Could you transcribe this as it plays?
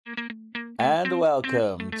And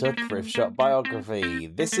welcome to Thrift Shop Biography.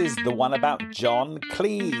 This is the one about John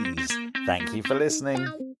Cleese. Thank you for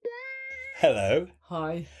listening. Hello.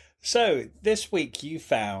 Hi. So, this week you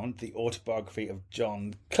found the autobiography of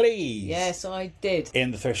John Cleese. Yes, I did.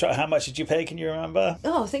 In the thrift shop. How much did you pay? Can you remember?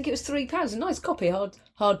 Oh, I think it was £3. A nice copy,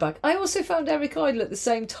 hardback. I also found Eric Idle at the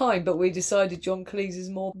same time, but we decided John Cleese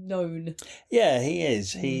is more known. Yeah, he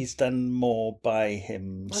is. He's done more by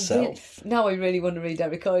himself. Now I really want to read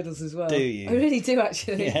Eric Idle's as well. Do you? I really do,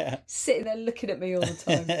 actually. Yeah. Sitting there looking at me all the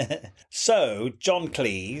time. So, John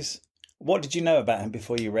Cleese, what did you know about him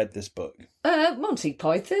before you read this book? Monty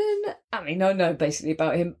Python. I mean, I know basically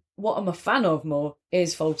about him. What I'm a fan of more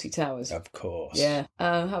is Fawlty Towers. Of course. Yeah.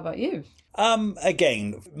 How about you?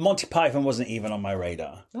 Again, Monty Python wasn't even on my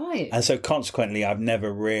radar. Right. And so consequently, I've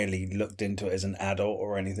never really looked into it as an adult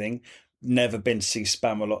or anything. Never been to see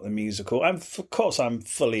Spamalot the musical. Of course, I'm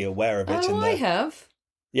fully aware of it. I have.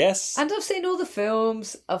 Yes? And I've seen all the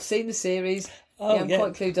films. I've seen the series. Oh, I'm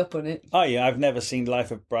quite clued up on it. Oh, yeah, I've never seen Life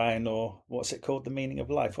of Brian or what's it called? The Meaning of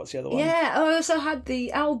Life. What's the other one? Yeah, I also had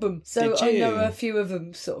the album. So I know a few of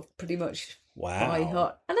them sort of pretty much by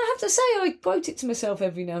heart. And I have to say, I quote it to myself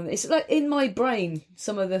every now and then. It's like in my brain,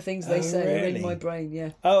 some of the things they say are in my brain,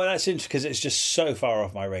 yeah. Oh, that's interesting because it's just so far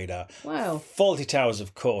off my radar. Wow. Fawlty Towers,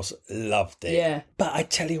 of course, loved it. Yeah. But I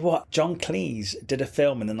tell you what, John Cleese did a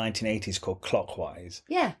film in the 1980s called Clockwise.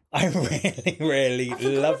 Yeah. I really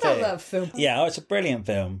loved it. That film. Yeah, it's a brilliant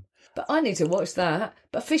film. But I need to watch that.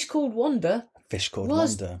 But Fish Called Wanda was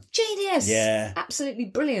Wanda. Genius. Yeah. Absolutely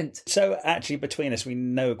brilliant. So actually between us we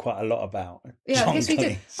know quite a lot about Yeah, John I guess we do.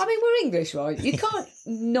 Cleese. I mean, we're English, right? You can't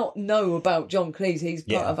not know about John Cleese. He's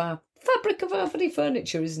part of our fabric of our funny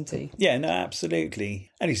furniture, isn't he? Yeah, no, absolutely.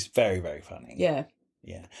 And he's very, very funny. Yeah.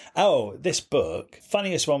 Yeah. Oh, this book,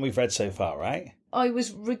 funniest one we've read so far, right? I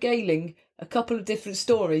was regaling a couple of different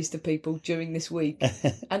stories to people during this week,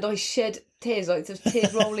 and I shed tears, like there's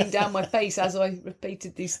tears rolling down my face as I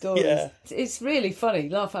repeated these stories. Yeah. It's really funny,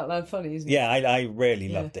 laugh out loud funny, isn't it? Yeah, I really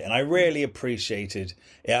loved it. And I really appreciated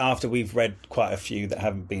it after we've read quite a few that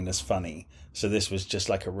haven't been as funny. So this was just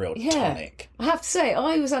like a real tonic. I have to say,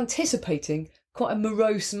 I was anticipating quite a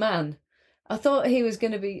morose man. I thought he was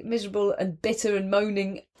going to be miserable and bitter and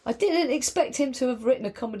moaning. I didn't expect him to have written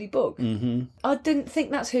a comedy book. Mm-hmm. I didn't think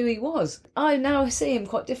that's who he was. I now see him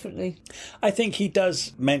quite differently. I think he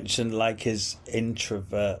does mention like his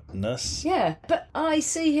introvertness. Yeah, but I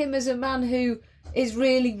see him as a man who is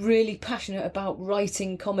really, really passionate about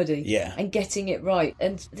writing comedy and getting it right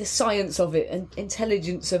and the science of it and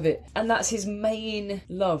intelligence of it. And that's his main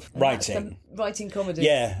love. Writing comedy.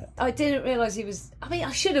 Yeah. I didn't realise he was... I mean,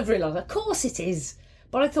 I should have realised. Of course it is.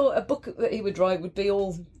 But I thought a book that he would write would be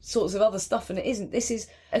all sorts of other stuff, and it isn't. This is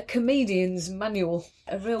a comedian's manual,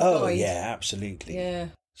 a real guide. Oh, yeah, absolutely. Yeah.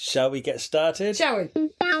 Shall we get started? Shall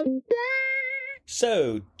we?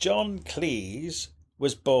 So, John Cleese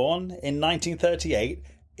was born in 1938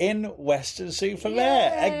 in Weston-super-Mare.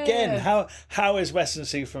 Yeah. Again, how is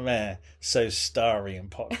Weston-super-Mare so starry and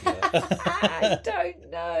popular? I don't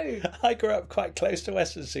know. I grew up quite close to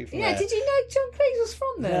Weston-super-Mare. Yeah, did you know John Cleese was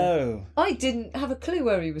from there? No. I didn't have a clue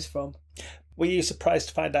where he was from. Were you surprised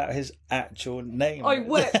to find out his actual name? I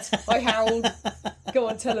wept. I howled. Go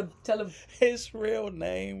on, tell him. His real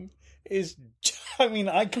name is... I mean,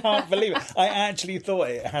 I can't believe it. I actually thought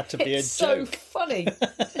it had to be It's a joke. so funny.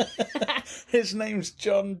 His name's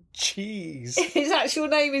John Cheese. His actual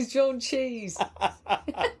name is John Cheese.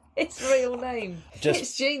 His real name.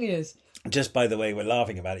 It's genius. Just by the way we're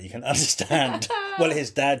laughing about it, you can understand. Well,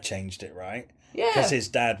 his dad changed it, right? Yeah. Because his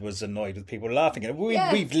dad was annoyed with people laughing at it.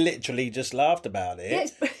 We've literally just laughed about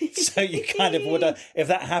it. Yeah, so you kind of would have, if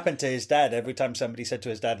that happened to his dad, every time somebody said to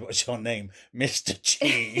his dad, "What's your name?" Mr.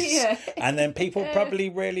 Cheese. Yeah. And then people probably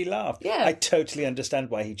really laughed. Yeah. I totally understand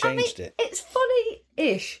why he changed it. It's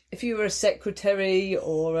funny-ish if you were a secretary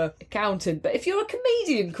or an accountant, but if you're a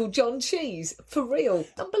comedian called John Cheese, for real,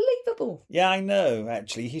 unbelievable. Yeah, I know,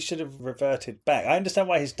 actually. He should have reverted back. I understand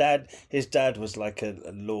why his dad was like a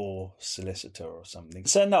law solicitor or something.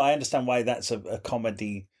 So, no, I understand why that's a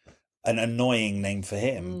comedy, an annoying name for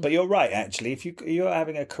him. But you're right, actually. If you're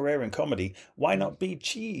having a career in comedy, why not be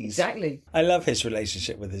Cheese? Exactly. I love his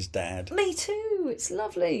relationship with his dad. Me too. It's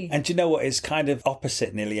lovely. And do you know what? It's kind of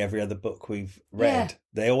opposite nearly every other book we've read. Yeah.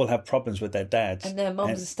 They all have problems with their dads. And their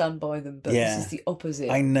mums stand by them, but this is the opposite.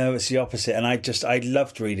 I know, it's the opposite. And I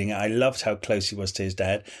loved reading it. I loved how close he was to his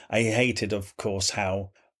dad. I hated, of course,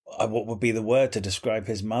 how, what would be the word to describe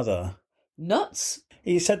his mother? Nuts.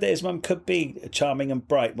 He said that his mum could be charming and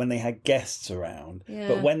bright when they had guests around. Yeah.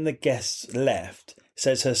 But when the guests left,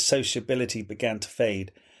 says her sociability began to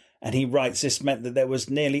fade. And he writes, this meant that there was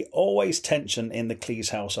nearly always tension in the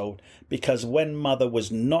Cleese household because when mother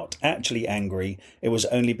was not actually angry, it was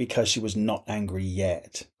only because she was not angry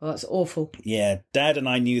yet. Well, that's awful. Yeah, Dad and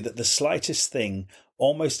I knew that the slightest thing,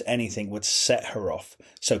 almost anything, would set her off.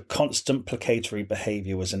 So constant placatory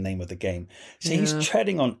behaviour was the name of the game. So he's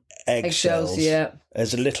treading on eggshells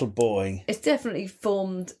as a little boy. It's definitely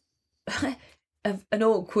formed an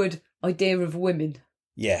awkward idea of women.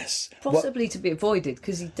 Yes. Possibly to be avoided,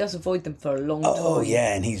 because he does avoid them for a long time. Oh,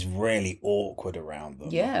 yeah, and he's really awkward around them.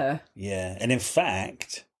 Yeah. Yeah, and in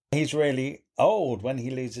fact, he's really old when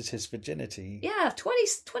he loses his virginity. Yeah,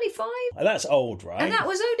 25. That's old, right? And that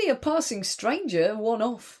was only a passing stranger,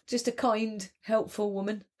 one-off. Just a kind, helpful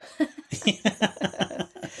woman.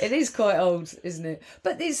 It is quite old, isn't it?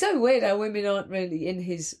 But it's so weird how women aren't really in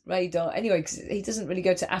his radar. Anyway, because he doesn't really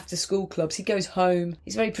go to after-school clubs. He goes home.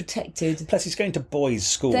 He's very protected. Plus, he's going to boys'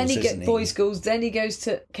 schools, Then he isn't gets boys' schools. Then he goes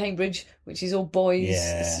to Cambridge, which is all boys.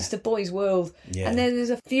 Yeah. It's just a boys' world. Yeah. And then there's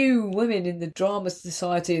a few women in the drama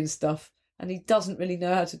society and stuff. And he doesn't really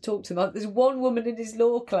know how to talk to them. There's one woman in his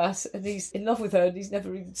law class and he's in love with her and he's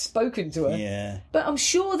never even spoken to her. Yeah. But I'm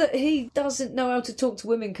sure that he doesn't know how to talk to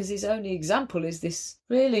women because his only example is this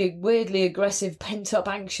really weirdly aggressive, pent-up,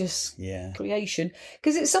 anxious creation.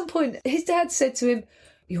 Because at some point, his dad said to him,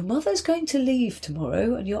 your mother's going to leave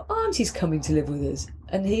tomorrow and your auntie's coming to live with us.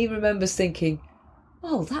 And he remembers thinking,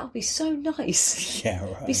 oh, that would be so nice. Yeah,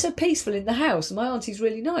 right. Be so peaceful in the house. My auntie's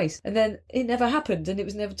really nice. And then it never happened and it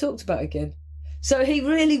was never talked about again. So he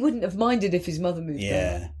really wouldn't have minded if his mother moved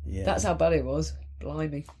out. Yeah. That's how bad it was.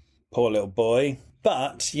 Blimey. Poor little boy.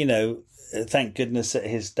 But, you know, thank goodness that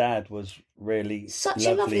his dad was really such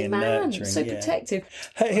a lovely and man, nurturing. so protective.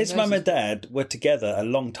 His mum and dad were together a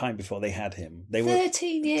long time before they had him. They were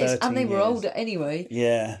 13 years. And they were older anyway.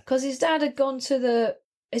 Yeah. Because his dad had gone to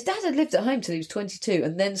his dad had lived at home till he was 22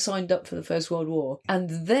 and then signed up for the First World War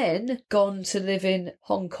and then gone to live in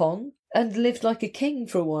Hong Kong and lived like a king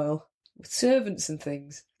for a while with servants and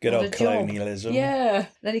things. Good old colonialism. Yeah.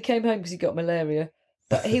 Then he came home because he got malaria.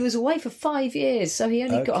 But he was away for 5 years, so he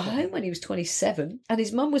only got home when he was 27 and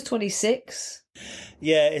his mum was 26.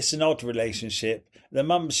 Yeah, it's an odd relationship. The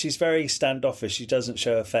mum, she's very standoffish. She doesn't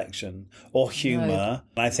show affection or humour.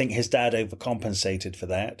 No. I think his dad overcompensated for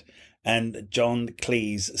that. And John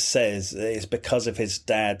Cleese says it's because of his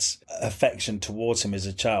dad's affection towards him as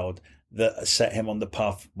a child that set him on the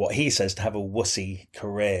path, what he says, to have a wussy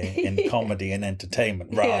career in comedy and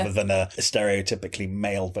entertainment rather than a stereotypically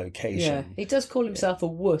male vocation. Yeah, he does call himself a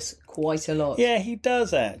wuss quite a lot. Yeah, he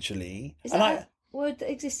does actually. Is that a word that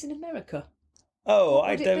exists in America? Oh,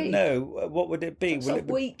 I don't know. What would it be? Will it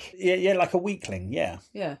be weak? Yeah, like a weakling, yeah.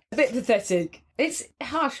 Yeah, a bit pathetic. It's a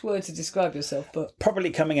harsh word to describe yourself, but... Probably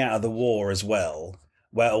coming out of the war as well,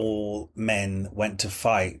 where all men went to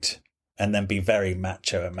fight and then be very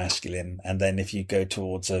macho and masculine. And then if you go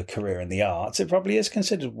towards a career in the arts, it probably is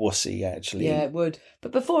considered wussy, actually. Yeah, it would.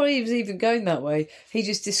 But before he was even going that way, he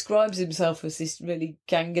just describes himself as this really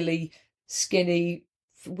gangly, skinny,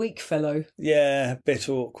 weak fellow. Yeah, a bit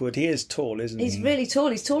awkward. He is tall, isn't he? He's really tall.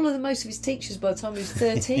 He's taller than most of his teachers by the time he was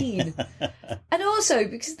 13. And also,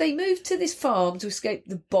 because they moved to this farm to escape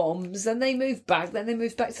the bombs, then they moved back to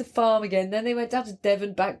the farm again, then they went down to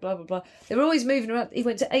Devon, back, blah, blah, blah. They were always moving around. He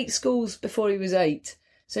went to 8 schools before he was 8.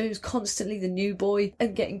 So he was constantly the new boy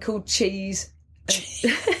and getting called cheese.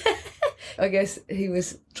 I guess he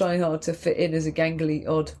was trying hard to fit in as a gangly,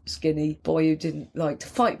 odd, skinny boy who didn't like to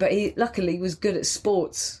fight, but he luckily was good at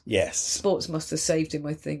sports. Yes. Sports must have saved him,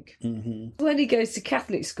 I think. Mm-hmm. When he goes to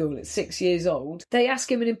Catholic school at 6 years old, they ask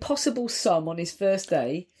him an impossible sum on his first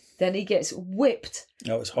day. Then he gets whipped.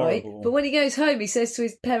 Oh, it's horrible. Right? But when he goes home, he says to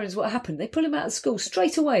his parents what happened. They pull him out of school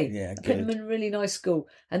straight away. Yeah, and put him in a really nice school.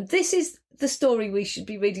 And this is the story we should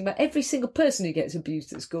be reading about every single person who gets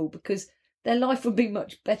abused at school, because their life would be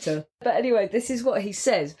much better. But anyway, this is what he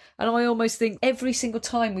says. And I almost think every single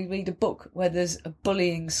time we read a book where there's a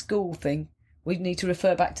bullying school thing, we need to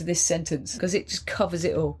refer back to this sentence because it just covers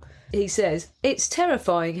it all. He says, it's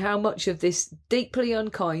terrifying how much of this deeply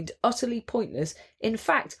unkind, utterly pointless, in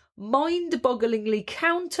fact, mind-bogglingly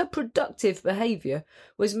counterproductive behaviour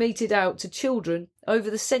was meted out to children over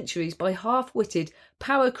the centuries by half-witted,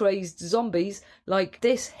 power-crazed zombies like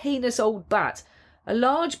this heinous old bat. A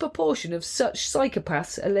large proportion of such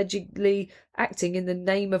psychopaths allegedly acting in the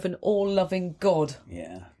name of an all-loving God.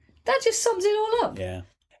 Yeah. That just sums it all up. Yeah.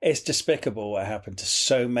 It's despicable what happened to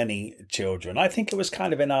so many children. I think it was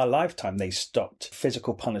kind of in our lifetime they stopped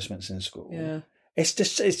physical punishments in school. Yeah.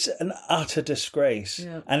 It's an utter disgrace.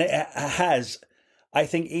 Yeah. And it has, I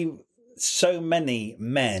think, so many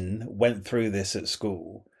men went through this at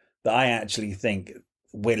school that I actually think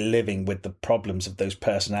we're living with the problems of those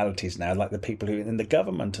personalities now, like the people who in the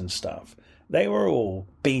government and stuff. They were all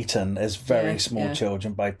beaten as very small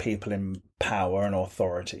children by people in power and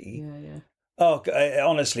authority. Yeah. Oh,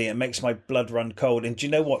 honestly, it makes my blood run cold. And do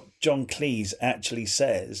you know what John Cleese actually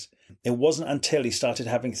says? It wasn't until he started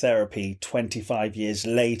having therapy 25 years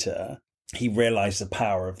later he realised the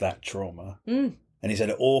power of that trauma. And he said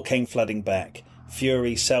it all came flooding back.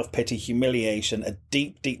 Fury, self-pity, humiliation, a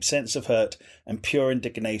deep, deep sense of hurt and pure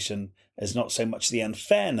indignation as not so much the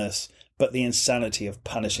unfairness, but the insanity of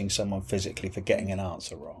punishing someone physically for getting an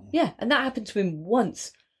answer wrong. Yeah, and that happened to him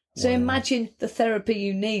once. So imagine the therapy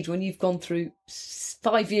you need when you've gone through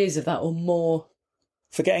 5 years of that or more.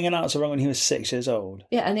 For getting an answer wrong when he was 6 years old.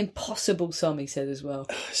 Yeah, an impossible sum, he said as well.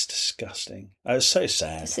 It's disgusting. I was so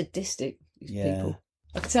sad. It's sadistic, these people.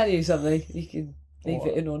 I can tell you something, you can leave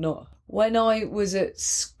it in or not. When I was at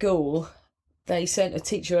school, they sent a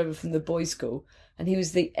teacher over from the boys' school, and he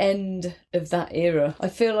was the end of that era. I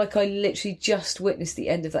feel like I literally just witnessed the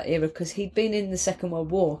end of that era because he'd been in the Second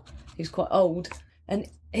World War. He was quite old, and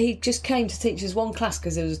he just came to teach us one class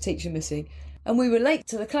because there was a teacher missing. And we were late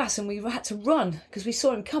to the class and we had to run because we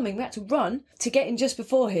saw him coming. We had to run to get in just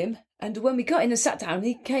before him. And when we got in and sat down,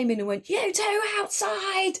 he came in and went, "You two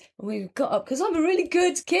outside!" And we got up because I'm a really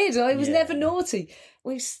good kid. I was never naughty.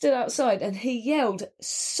 We stood outside and he yelled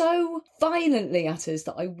so violently at us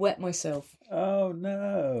that I wet myself. Oh,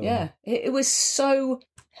 no. Yeah, it was so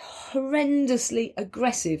horrendously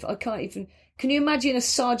aggressive. I can't even... Can you imagine a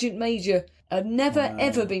sergeant major never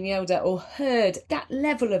ever been yelled at or heard that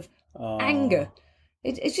level of anger?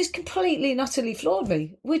 It's just completely and utterly floored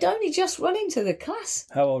me. We'd only just run into the class.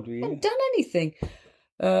 How old were you? Hadn't done anything.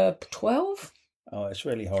 12. Oh, it's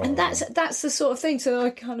really horrible. And that's the sort of thing. So I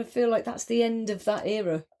kind of feel like that's the end of that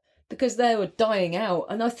era because they were dying out.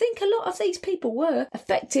 And I think a lot of these people were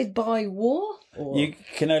affected by war. You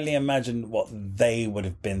can only imagine what they would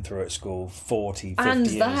have been through at school 40,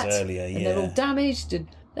 50 years earlier. And they're all damaged and...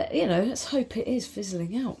 You know, let's hope it is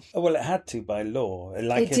fizzling out. Oh, well, it had to by law.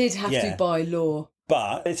 It did have to by law.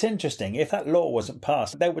 But it's interesting, if that law wasn't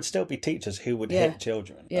passed, there would still be teachers who would hit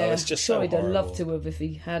children. Yeah, it's just sure, so he'd horrible. have loved to have if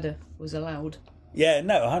he was allowed. Yeah,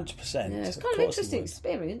 no, 100%. Yeah, it's kind of interesting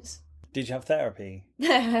experience. Did you have therapy? No,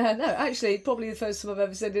 actually, probably the first time I've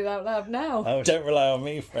ever said it out loud now. Oh, don't rely on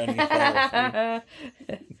me for any therapy.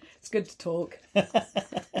 It's good to talk.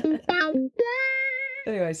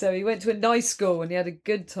 Anyway, so he went to a nice school and he had a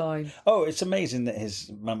good time. Oh, it's amazing that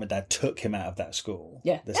his mum and dad took him out of that school.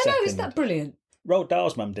 Yeah. Isn't that brilliant? Roald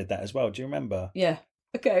Dahl's mum did that as well. Do you remember? Yeah.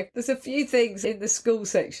 Okay, there's a few things in the school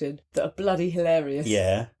section that are bloody hilarious.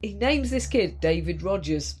 Yeah. He names this kid David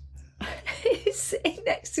Rogers. He's sitting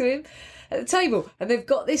next to him at the table and they've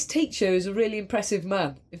got this teacher who's a really impressive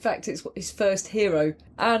man. In fact, it's his first hero.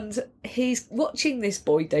 And he's watching this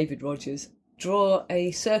boy, David Rogers, draw a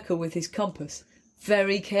circle with his compass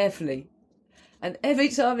very carefully. And every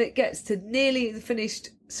time it gets to nearly the finished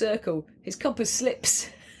circle, his compass slips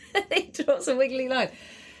and he draws a wiggly line.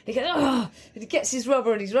 He goes, and he gets his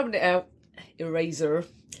rubber and he's rubbing it out, eraser,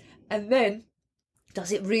 and then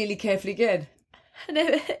does it really carefully again. And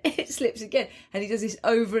then it slips again. And he does this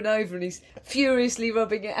over and over and he's furiously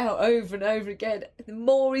rubbing it out over and over again. The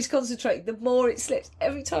more he's concentrating, the more it slips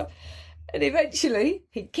every time. And eventually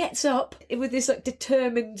he gets up with this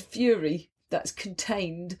determined fury that's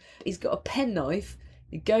contained. He's got a penknife.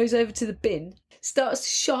 He goes over to the bin, starts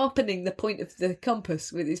sharpening the point of the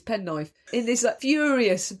compass with his penknife in this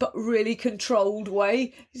furious but really controlled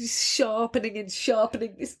way. He's sharpening and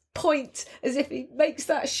sharpening this point as if he makes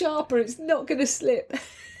that sharper, it's not going to slip.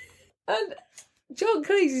 And John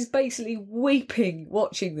Cleese is basically weeping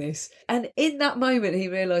watching this. And in that moment, he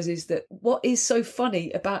realises that what is so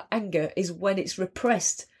funny about anger is when it's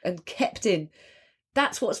repressed and kept in.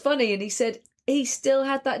 That's what's funny. And he said he still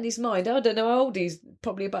had that in his mind. I don't know how old he is,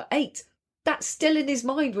 probably about 8. That's still in his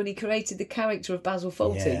mind when he created the character of Basil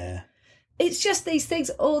Fawlty. Yeah. It's just these things,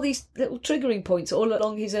 all these little triggering points all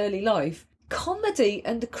along his early life. Comedy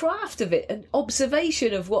and the craft of it and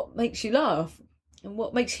observation of what makes you laugh and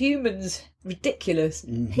what makes humans ridiculous.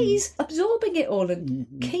 Mm-hmm. He's absorbing it all and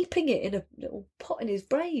keeping it in a little pot in his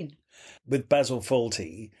brain. With Basil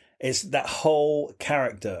Fawlty, it's that whole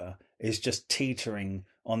character is just teetering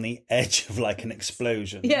on the edge of an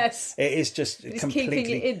explosion. Yes. It is just he's completely...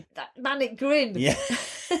 keeping it in. That manic grin. Yeah.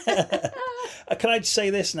 Can I just say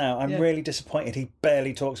this now? I'm really disappointed he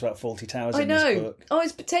barely talks about Fawlty Towers in this book. I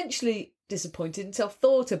was potentially disappointed until I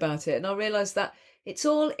thought about it and I realised that it's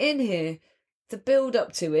all in here, the build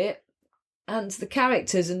up to it and the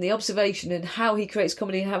characters and the observation and how he creates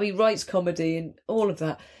comedy and how he writes comedy and all of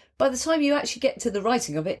that. by the time you actually get to the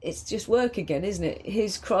writing of it, it's just work again, isn't it?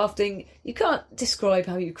 His crafting, you can't describe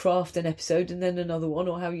how you craft an episode and then another one,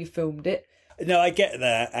 or how you filmed it. No, I get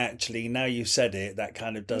that, actually. Now you said it, that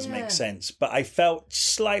kind of does make sense. But I felt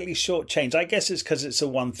slightly shortchanged. I guess it's because it's the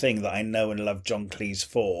one thing that I know and love John Cleese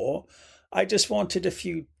for. I just wanted a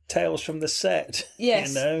few tales from the set. Yes,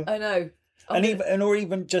 you know? I know. Or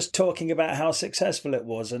even just talking about how successful it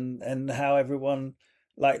was and how everyone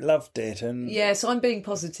loved it. And yes, I'm being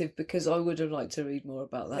positive because I would have liked to read more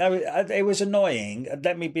about that. It was annoying.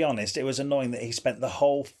 Let me be honest. It was annoying that he spent the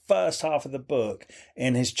whole first half of the book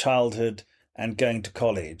in his childhood and going to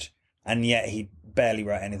college, and yet he barely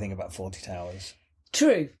wrote anything about Fawlty Towers.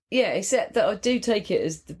 True. Yeah, except that I do take it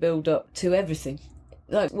as the build-up to everything.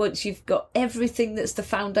 Like, once you've got everything that's the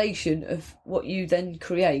foundation of what you then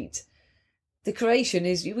create, the creation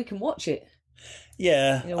is we can watch it.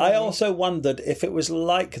 Yeah, you know I also wondered if it was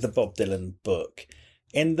like the Bob Dylan book,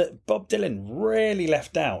 in that Bob Dylan really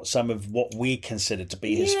left out some of what we consider to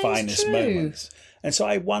be his finest moments. And so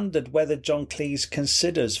I wondered whether John Cleese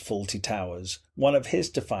considers Fawlty Towers one of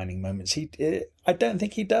his defining moments. I don't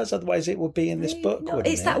think he does, otherwise it would be in this book, wouldn't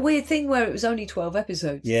it? It's that weird thing where it was only 12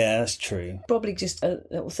 episodes. Yeah, that's true. Probably just a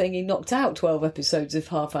little thing. He knocked out 12 episodes of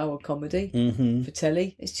half-hour comedy for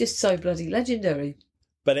telly. It's just so bloody legendary.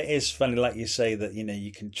 But it is funny, like you say, that,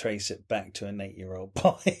 you can trace it back to an 8-year-old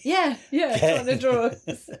boy. Yeah, trying to draw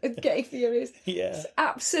and getting furious. Yeah. It's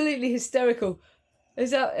absolutely hysterical.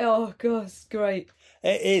 Is that? Oh God, it's great.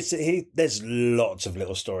 It is. There's lots of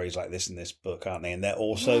little stories like this in this book, aren't they? And they're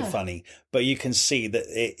all so funny. But you can see that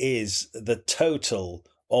it is the total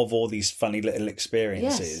of all these funny little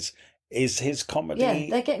experiences is his comedy. Yeah,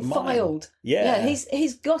 they're getting filed. Yeah,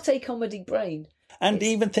 he's got a comedy brain. And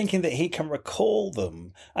even thinking that he can recall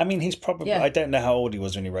them. I mean, he's probably, I don't know how old he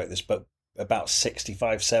was when he wrote this, but about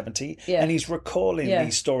 65, 70. Yeah. And he's recalling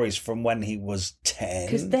these stories from when he was 10.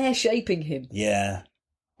 Because they're shaping him. Yeah.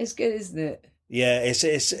 It's good, isn't it? Yeah,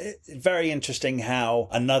 it's very interesting how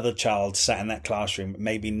another child sat in that classroom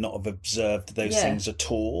maybe not have observed those things at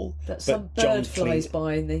all. But some bird flies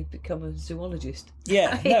by and they become a zoologist.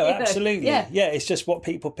 Yeah, no, absolutely. Yeah, it's just what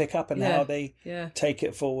people pick up and how they take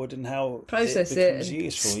it forward and how process it becomes and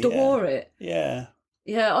useful. Store it. Yeah.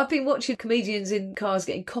 Yeah, I've been watching comedians in cars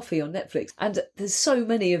getting coffee on Netflix, and there's so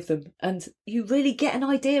many of them, and you really get an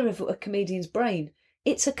idea of a comedian's brain.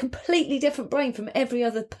 It's a completely different brain from every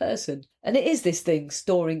other person. And it is this thing,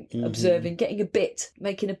 storing, observing, getting a bit,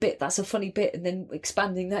 making a bit, that's a funny bit, and then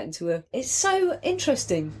expanding that into a... It's so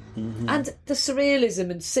interesting. And the surrealism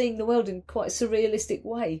and seeing the world in quite a surrealistic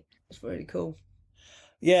way. It's really cool.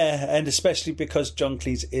 Yeah, and especially because John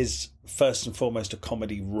Cleese is first and foremost a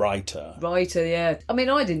comedy writer. Yeah. I mean,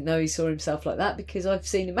 I didn't know he saw himself like that because I've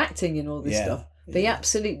seen him acting in all this stuff. But he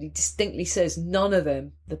absolutely distinctly says none of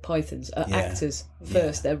them, the Pythons, are actors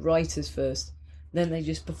first. They're writers first. Then they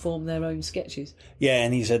just perform their own sketches. Yeah,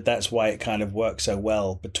 and he said that's why it kind of worked so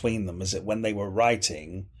well between them, is that when they were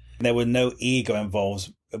writing, there was no ego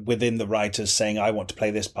involved within the writers saying, I want to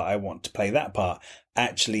play this part, I want to play that part.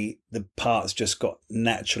 Actually, the parts just got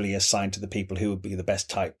naturally assigned to the people who would be the best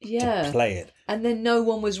type to play it. And then no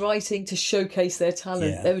one was writing to showcase their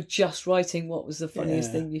talent. Yeah. They were just writing what was the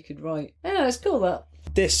funniest thing you could write. Yeah, it's cool, that.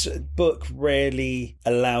 This book really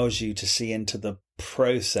allows you to see into the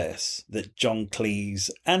process that John Cleese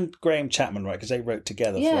and Graham Chapman wrote, because they wrote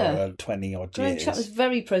together for 20 odd years. Graham Chapman was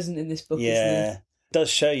very present in this book, isn't he? It does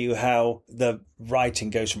show you how the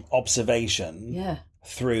writing goes from observation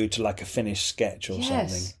through to like a finished sketch or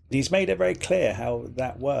something. He's made it very clear how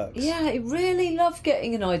that works. Yeah, I really love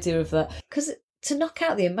getting an idea of that, because to knock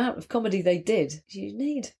out the amount of comedy they did, you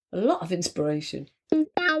need a lot of inspiration.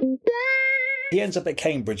 He ends up at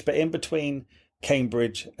Cambridge, but in between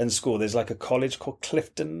Cambridge and school, there's like a college called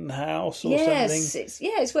Clifton House or something.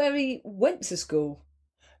 It's where he went to school.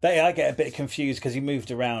 I get a bit confused because he moved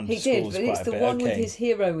around. He did, but it's the one with his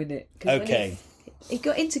hero in it. Okay. He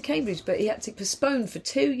got into Cambridge, but he had to postpone for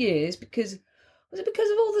 2 years because... Was it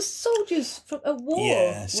because of all the soldiers from a war?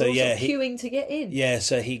 Yeah, queuing to get in. Yeah,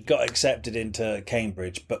 so he got accepted into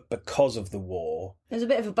Cambridge, but because of the war... There's a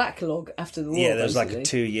bit of a backlog after the war, Yeah, there was like a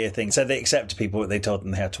 2-year thing. So they accepted people, but they told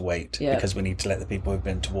them they had to wait because we need to let the people who've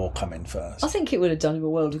been to war come in first. I think it would have done him a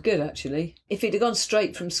world of good, actually. If he'd have gone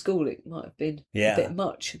straight from school, it might have been a bit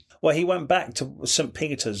much. Well, he went back to St.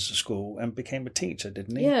 Peter's School and became a teacher,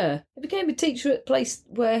 didn't he? Yeah, he became a teacher at a place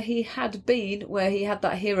where he had been, where he had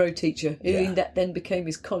that hero teacher who then became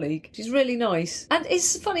his colleague, which is really nice. And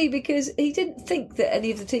it's funny because he didn't think that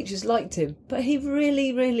any of the teachers liked him, but he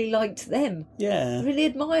really, really liked them. Yeah. Really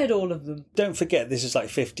admired all of them. Don't forget, this is like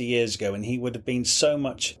 50 years ago, and he would have been so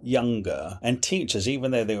much younger. And teachers,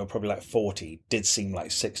 even though they were probably like 40, did seem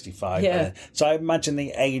like 65. Yeah. So I imagine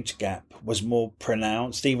the age gap was more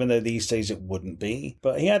pronounced, even though these days it wouldn't be.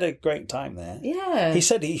 But he had a great time there. Yeah. He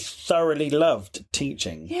said he thoroughly loved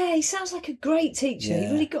teaching. Yeah, he sounds like a great teacher. Yeah.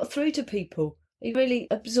 He really got through to people. He really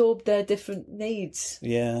absorbed their different needs.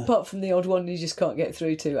 Yeah. Apart from the odd one you just can't get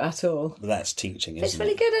through to at all. But that's teaching, isn't It's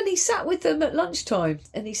really good, and he sat with them at lunchtime,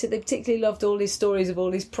 and he said they particularly loved all his stories of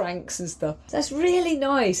all his pranks and stuff. That's really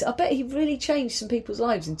nice. I bet he really changed some people's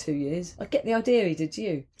lives in 2 years. I get the idea he did,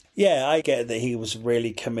 you. Yeah, I get that he was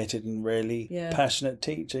really committed and really Yeah. passionate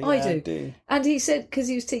teacher. Yeah, I do. And he said, because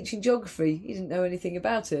he was teaching geography, he didn't know anything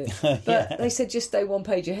about it. But Yeah. they said just stay one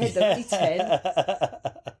page ahead, they're only 10.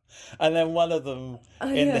 And then one of them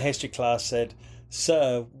in yeah. the history class said,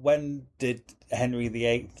 "Sir, when did Henry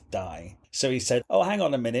VIII die?" So he said, "Oh, hang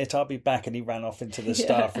on a minute, I'll be back." And he ran off into the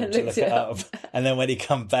staff room and to looked look it it up. And then when he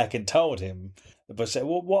come back and told him, the boss said,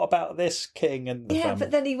 "Well, what about this king and the Yeah, family?"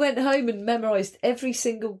 but then he went home and memorised every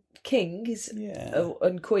single king's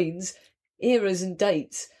and queen's eras and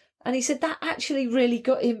dates. And he said that actually really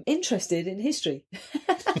got him interested in history.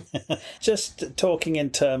 Just talking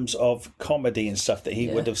in terms of comedy and stuff that he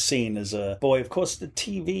would have seen as a boy. Of course, the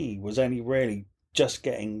TV was only really just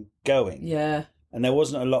getting going. Yeah. And there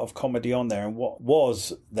wasn't a lot of comedy on there. And what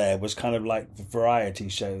was there was kind of like variety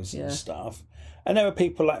shows and stuff. And there were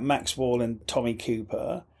people like Maxwell and Tommy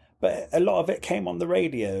Cooper. But a lot of it came on the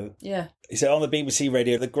radio. Yeah. He said on the BBC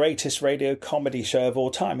radio, the greatest radio comedy show of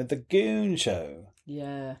all time, The Goon Show.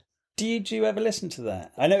 Yeah. Did you ever listen to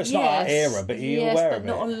that? I know it's not our era, but are you aware of it?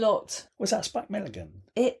 Yes, but not a lot. Was that Spike Milligan?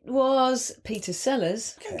 It was Peter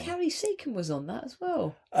Sellers. Okay. And Carrie Seacon was on that as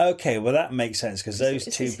well. Okay, well that makes sense because those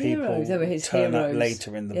It's two his people heroes. They were his turn up heroes.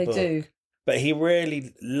 later in the They book. do. But he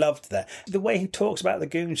really loved that. The way he talks about The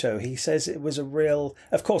Goon Show, he says it was a real,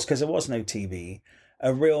 of course, because there was no TV,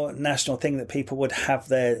 a real national thing that people would have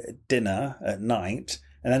their dinner at night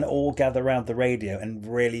and then all gather around the radio and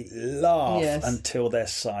really laugh until their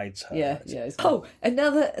sides hurt. Yeah, yeah. Oh,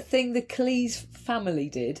 another thing the Cleese family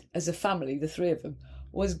did as a family, the three of them,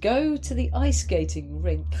 was go to the ice skating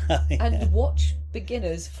rink and watch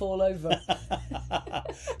beginners fall over.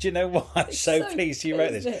 Do you know why I'm so pleased you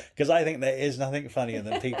wrote good, this? Because I think there is nothing funnier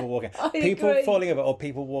than people walking. People agree. falling over or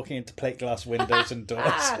people walking into plate glass windows and doors.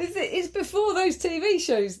 It's before those TV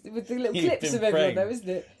shows with the little You've clips been of everyone, framed. though, isn't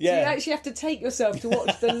it? Yeah. So you actually have to take yourself to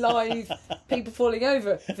watch the live people falling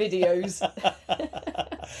over videos.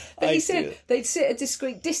 But he said they'd sit a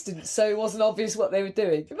discreet distance so it wasn't obvious what they were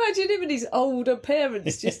doing. Imagine him and his older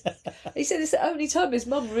parents just... He said it's the only time his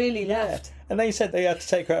mum really laughed. And they said they had to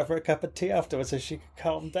take her out for a cup of tea afterwards so she could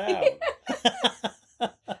calm down.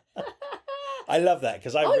 I love that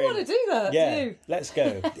because I really want to do that. Yeah, too. let's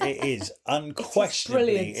go. It is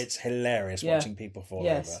unquestionably, brilliant. it's hilarious watching people fall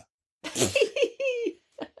over.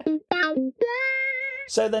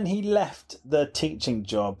 So then he left the teaching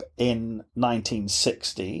job in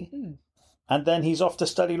 1960 and then he's off to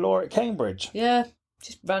study law at Cambridge. Yeah,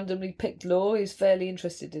 just randomly picked law. He's fairly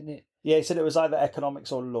interested in it. Yeah, he said it was either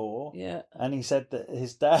economics or law. Yeah. And he said that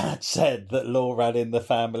his dad said that law ran in the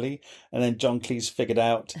family. And then John Cleese figured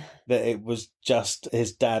out that it was just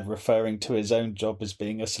his dad referring to his own job as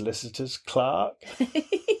being a solicitor's clerk.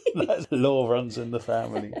 That law runs in the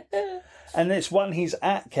family. And it's when he's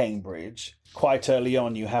at Cambridge, quite early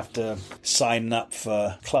on, you have to sign up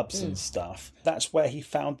for clubs and stuff. That's where he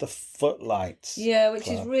found the Footlights. Yeah, which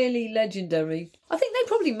club. is really legendary. I think they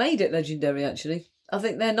probably made it legendary, actually. I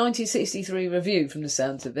think their 1963 review, from the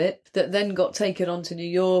sounds of it, that then got taken on to New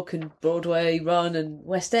York and Broadway Run and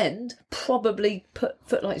West End, probably put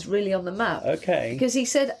Footlights really on the map. Okay. Because he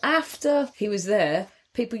said after he was there,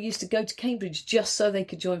 people used to go to Cambridge just so they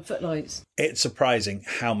could join Footlights. It's surprising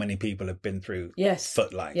how many people have been through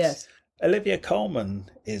Footlights. Yes. Olivia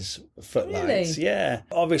Colman is Footlights. Really? Yeah.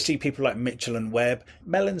 Obviously, people like Mitchell and Webb.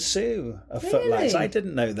 Mel and Sue are Really? Footlights. I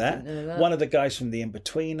didn't know that. Didn't know that. One of the guys from The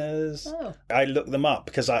Inbetweeners. Oh. I looked them up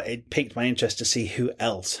because it piqued my interest to see who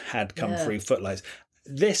else had come through Footlights.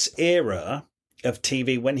 This era of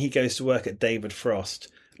TV, when he goes to work at David Frost,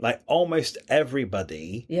 like almost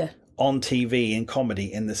everybody on TV in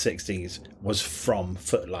comedy in the 60s was from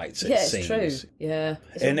Footlights, it seems. Yeah, it's true. Yeah.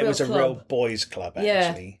 And it was a real boys' club,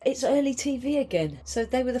 actually. Yeah. It's early TV again. So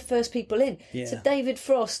they were the first people in. Yeah. So David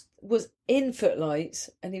Frost was in Footlights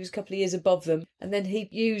and he was a couple of years above them. And then he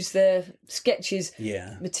used their sketches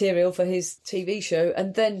material for his TV show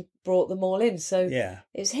and then brought them all in. So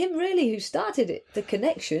it's him really who started it, the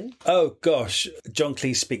connection. Oh, gosh. John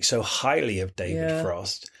Cleese speaks so highly of David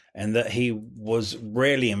Frost, and that he was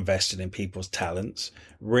really invested in people's talents,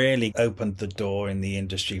 really opened the door in the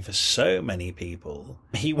industry for so many people.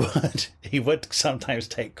 He would sometimes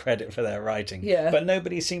take credit for their writing, but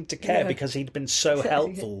nobody seemed to care because he'd been so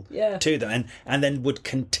helpful to them, and then would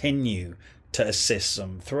continue to assist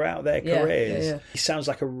them throughout their careers. He sounds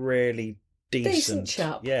like a really decent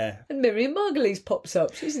chap. Yeah. And Miriam Margolyes pops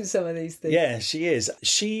up. She's in some of these things. Yeah, she is.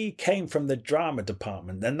 She came from the drama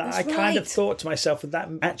department. And I kind of thought to myself, that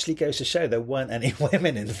actually goes to show there weren't any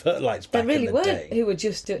women in Footlights back in the day. There really weren't, who were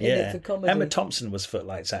just in it for comedy. Emma Thompson was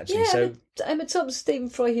Footlights, actually. Yeah, so Emma Thompson, Stephen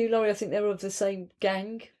Fry, Hugh Laurie, I think they were of the same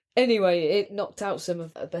gang. Anyway, it knocked out some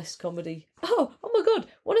of the best comedy. Oh my God.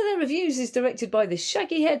 One of their reviews is directed by this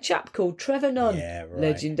shaggy-haired chap called Trevor Nunn. Yeah, right.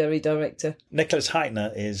 Legendary director. Nicholas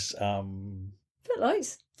Heitner is...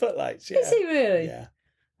 Footlights? Footlights, yeah. Is he really? Yeah.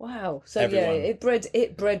 Wow. So Everyone.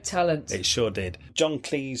 it bred talent. It sure did. John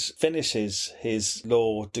Cleese finishes his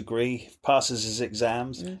law degree, passes his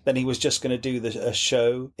exams. Then he was just going to do a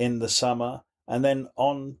show in the summer and then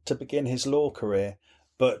on to begin his law career.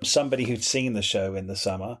 But somebody who'd seen the show in the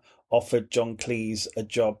summer offered John Cleese a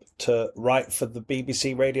job to write for the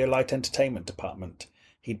BBC Radio Light Entertainment Department.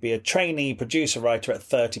 He'd be a trainee producer-writer at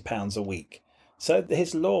 £30 a week. So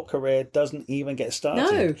his law career doesn't even get started.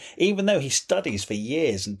 No. Even though he studies for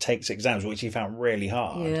years and takes exams, which he found really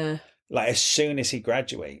hard. Yeah. Like, as soon as he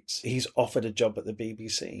graduates, he's offered a job at the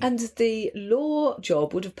BBC. And the law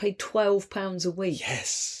job would have paid £12 a week.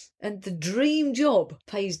 Yes. And the dream job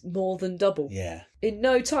pays more than double. Yeah. In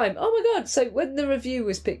no time. Oh my God. So when the review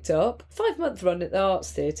was picked up, 5-month run at the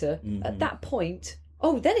Arts Theatre, at that point...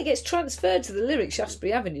 Oh, then it gets transferred to the Lyric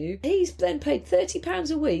Shaftesbury Avenue. He's then paid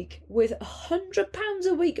 £30 a week with £100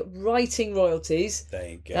 a week writing royalties. There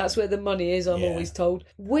you go. That's where the money is, I'm always told.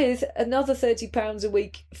 With another £30 a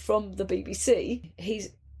week from the BBC. He's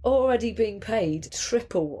already being paid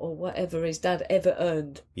triple or whatever his dad ever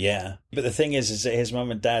earned. Yeah. But the thing is that his mum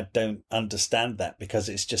and dad don't understand that because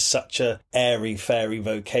it's just such a airy-fairy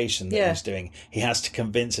vocation that he's doing. He has to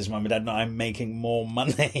convince his mum and dad, no, I'm making more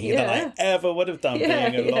money than I ever would have done being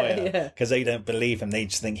a lawyer. Because they don't believe him. They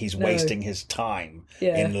just think he's wasting his time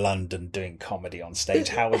in London doing comedy on stage.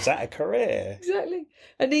 How is that a career? Exactly.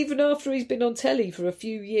 And even after he's been on telly for a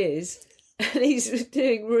few years... and he's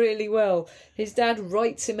doing really well. His dad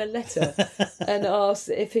writes him a letter and asks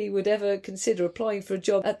if he would ever consider applying for a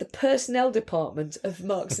job at the personnel department of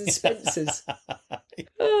Marks and Spencer's.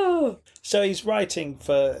 Oh. So he's writing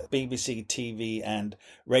for BBC TV and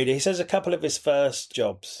radio. He says a couple of his first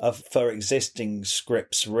jobs are for existing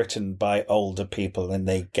scripts written by older people, and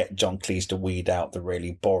they get John Cleese to weed out the really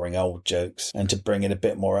boring old jokes and to bring it a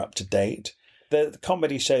bit more up to date. The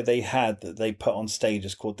comedy show they had that they put on stage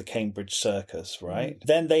is called the Cambridge Circus, right?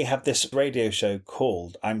 Then they have this radio show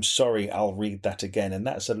called I'm Sorry, I'll Read That Again, and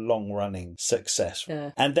that's a long-running success.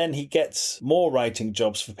 Yeah. And then he gets more writing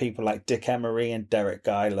jobs for people like Dick Emery and Derek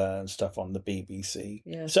Guyler and stuff on the BBC.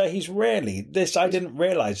 Yeah. So he's really, I didn't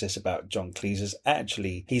realise this about John Cleese, is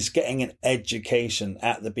actually he's getting an education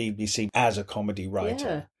at the BBC as a comedy writer.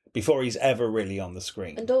 Yeah. Before he's ever really on the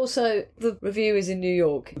screen. And also, the review is in New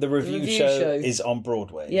York. The review show is on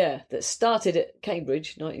Broadway. Yeah, that started at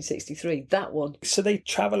Cambridge, 1963. That one. So they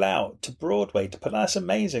travel out to Broadway to put. That's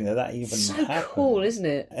amazing that even happened. So cool, isn't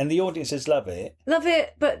it? And the audiences love it. Love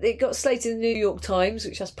it, but it got slated in the New York Times,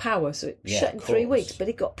 which has power, so it shut in 3 weeks. But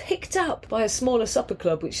it got picked up by a smaller supper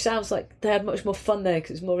club, which sounds like they had much more fun there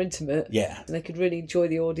because it's more intimate. Yeah. And they could really enjoy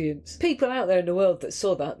the audience. People out there in the world that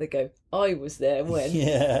saw that, they go, I was there when.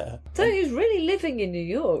 Yeah. So he was really living in New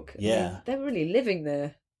York. Yeah. They were really living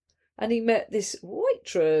there. And he met this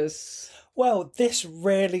waitress. Well, this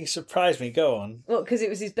really surprised me. Go on. Well, because it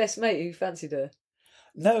was his best mate who fancied her.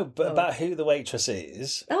 No, but about who the waitress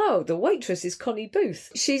is. Oh, the waitress is Connie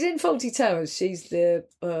Booth. She's in Fawlty Towers. She's the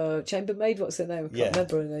chambermaid. What's her name? I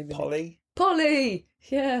can't remember her name. Polly. Polly!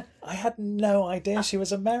 Yeah. I had no idea she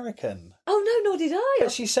was American. Oh, no, nor did I.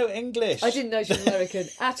 But she's so English. I didn't know she was American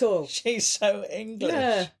at all. She's so English.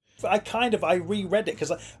 Yeah. I reread it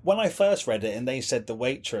because when I first read it and they said the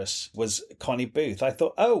waitress was Connie Booth, I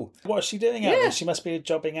thought, oh, what's she doing out there? She must be a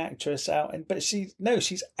jobbing actress out. But she's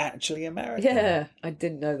actually American. Yeah, I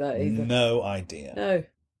didn't know that either. No idea. No.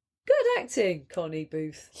 Good acting, Connie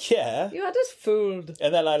Booth. Yeah. You had us fooled.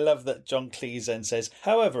 And then I love that John Cleese then says,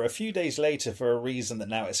 however, a few days later, for a reason that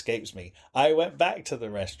now escapes me, I went back to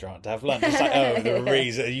the restaurant to have lunch. It's like, oh, the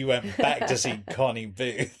reason you went back to see Connie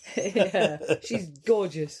Booth. Yeah, she's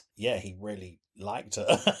gorgeous. Yeah, he really liked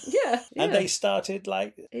her. Yeah. And they started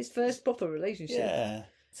his first proper relationship. Yeah.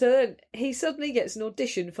 So then he suddenly gets an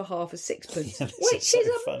audition for Half a Sixpence, Yeah, which is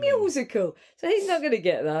a musical. So he's not going to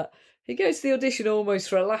get that. He goes to the audition almost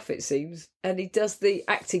for a laugh, it seems, and he does the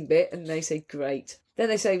acting bit, and they say, great. Then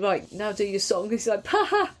they say, right, now do your song. He's like,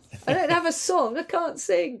 ha, I don't have a song, I can't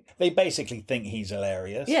sing. They basically think he's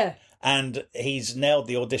hilarious. Yeah. And he's nailed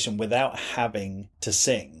the audition without having to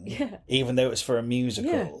sing, even though it's for a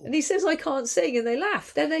musical. Yeah. And he says, I can't sing, and they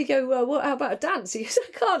laugh. Then they go, well, how about a dance? He goes,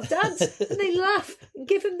 I can't dance. And they laugh and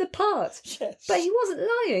give him the part. Yes. But he wasn't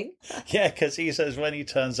lying. Yeah, because he says when he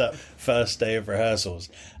turns up first day of rehearsals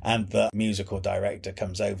and the musical director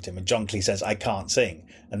comes over to him and John Cleese says, I can't sing.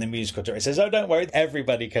 And the musical director says, oh, don't worry,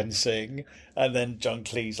 everybody can sing. And then John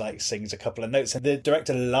Cleese sings a couple of notes and the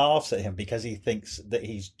director laughs at him because he thinks that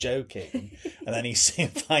he's joking. And then he soon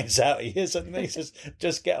finds out he isn't. And he says,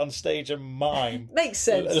 just get on stage and mime. Makes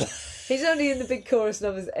sense. He's only in the big chorus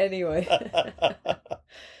numbers anyway.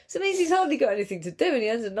 So it means he's hardly got anything to do and he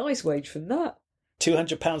earns a nice wage from that.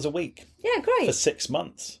 £200 a week. Yeah, great. For 6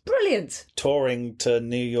 months. Brilliant. Touring to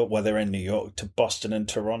New York, well, they're in New York, to Boston and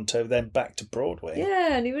Toronto, then back to Broadway.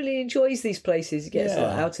 Yeah, and he really enjoys these places. He gets a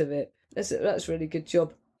lot out of it. That's a really good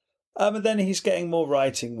job. And then he's getting more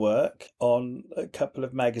writing work on a couple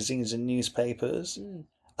of magazines and newspapers.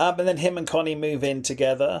 And then him and Connie move in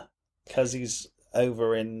together because he's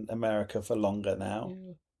over in America for longer now.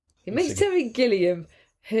 He meets Terry Gilliam,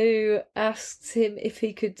 who asks him if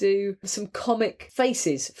he could do some comic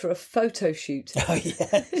faces for a photo shoot. Oh,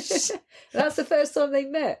 yes. That's the first time they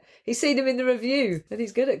met. He's seen him in the review, and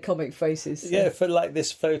he's good at comic faces. So. Yeah, for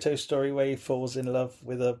this photo story where he falls in love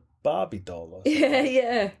with a Barbie doll or something.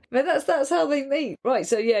 Yeah. But that's how they meet. Right,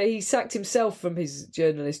 so he sacked himself from his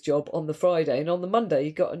journalist job on the Friday, and on the Monday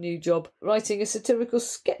he got a new job writing a satirical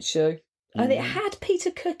sketch show. And it had Peter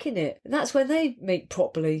Cook in it. And that's when they meet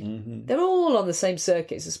properly. Mm-hmm. They're all on the same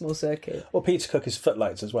circuit. It's a small circuit. Well, Peter Cook is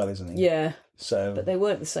Footlights as well, isn't he? Yeah. So, but they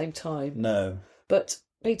weren't at the same time. No. But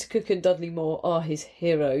Peter Cook and Dudley Moore are his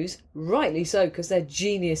heroes. Rightly so, because they're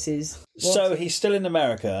geniuses. So he's still in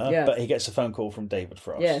America, but he gets a phone call from David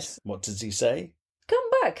Frost. Yes. What does he say? Come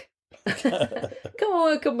back. Come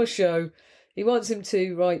on, work on my show. He wants him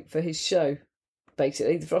to write for his show,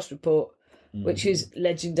 basically, The Frost Report, which is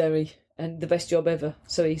legendary. And the best job ever.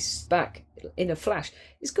 So he's back in a flash.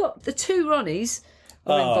 He's got the two Ronnies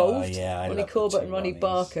are involved. Ronnie Corbett and Ronnie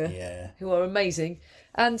Barker, who are amazing.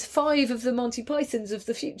 And 5 of the Monty Pythons of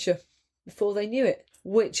the future, before they knew it,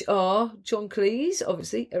 which are John Cleese,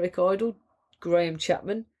 obviously, Eric Idle, Graham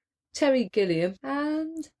Chapman, Terry Gilliam,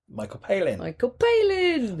 and Michael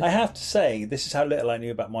Palin. I have to say, this is how little I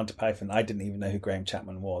knew about Monty Python. I didn't even know who Graham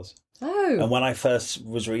Chapman was. Oh. And when I first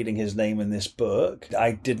was reading his name in this book,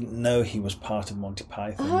 I didn't know he was part of Monty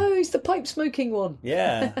Python. Oh, he's the pipe smoking one.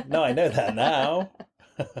 Yeah. No, I know that now.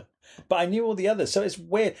 But I knew all the others, so it's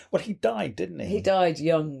weird. Well, he died, didn't he? He died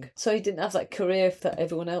young. So he didn't have that career that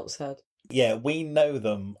everyone else had. Yeah, we know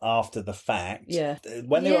them after the fact. Yeah.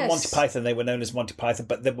 When they were Monty Python, they were known as Monty Python,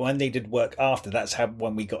 but then when they did work after, that's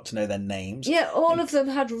when we got to know their names. Yeah, all of them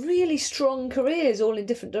had really strong careers, all in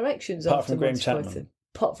different directions apart after from Graham Monty Chapman. Python.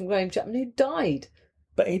 Apart from Graham Chapman, who died.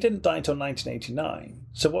 But he didn't die until 1989.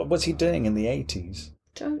 So what was he doing in the 80s?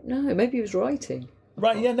 Don't know. Maybe he was writing.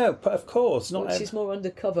 Right, yeah, no, but of course. Which is more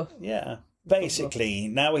undercover. Yeah. Basically,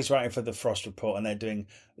 now he's writing for the Frost Report and they're doing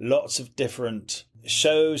lots of different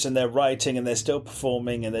shows and they're writing and they're still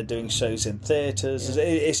performing and they're doing shows in theatres. Yeah.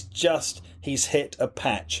 It's just he's hit a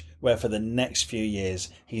patch where for the next few years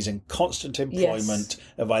he's in constant employment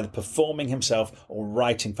of either performing himself or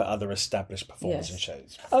writing for other established performers and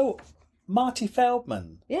shows. Oh, Marty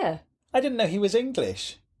Feldman. Yeah. I didn't know he was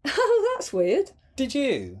English. Oh, that's weird. Did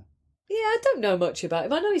you? Yeah, I don't know much about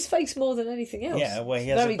him. I know his face more than anything else. Yeah, well, he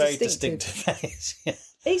has a very distinctive face. Yeah.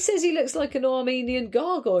 He says he looks like an Armenian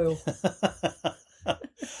gargoyle.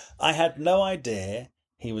 I had no idea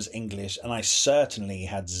he was English, and I certainly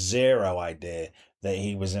had zero idea that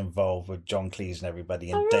he was involved with John Cleese and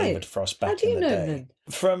everybody and David Frost back in the day. How do you know then?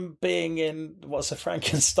 From being in, what's the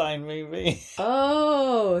Frankenstein movie?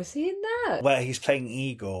 Oh, is he in that? Where he's playing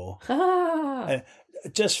Igor. Ah.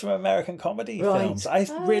 Just from American comedy films. I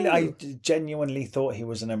genuinely thought he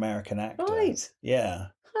was an American actor. Right. Yeah.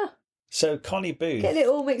 Huh. So Connie Booth Getting it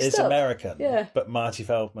all mixed is up. American, but Marty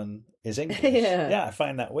Feldman is English. Yeah. I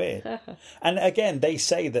find that weird. And again, they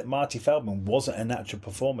say that Marty Feldman wasn't a natural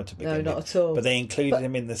performer to begin with. No, not at all. But they included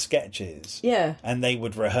him in the sketches. Yeah. And they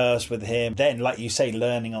would rehearse with him. Then, like you say,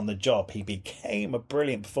 learning on the job, he became a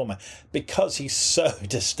brilliant performer because he's so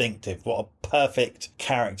distinctive. What a perfect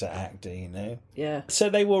character actor, you know? Yeah. So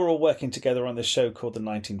they were all working together on this show called the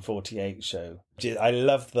 1948 Show. I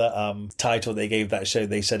love the title they gave that show.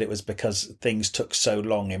 They said it was because things took so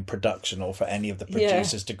long in production or for any of the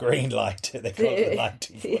producers to greenlight it. They called it the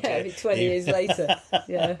 1948. Yeah, 20 years later.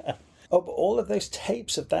 Yeah. Oh, but all of those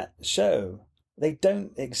tapes of that show, they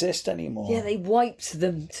don't exist anymore. Yeah, they wiped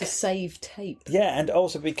them to save tape. Yeah, and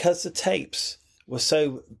also because the tapes were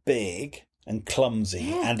so big and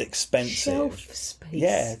clumsy and expensive. Shelf space.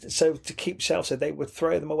 Yeah, so to keep shelves, so they would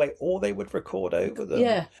throw them away or they would record over them.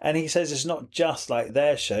 Yeah. And he says it's not just like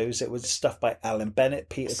their shows, it was stuff by Alan Bennett,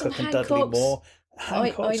 Peter Cook and Dudley Moore.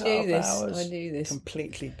 Hancock's I knew Half this. Hours, I knew this.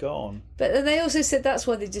 completely gone. But then they also said that's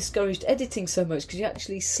why they discouraged editing so much, because you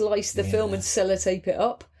actually slice the film and sellotape it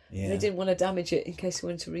up. Yeah. They didn't want to damage it in case they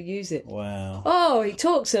wanted to reuse it. Wow. Oh, he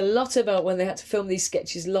talks a lot about when they had to film these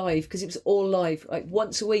sketches live, because it was all live, like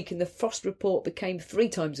once a week, and the Frost Report became 3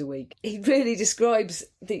 times a week. He really describes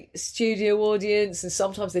the studio audience, and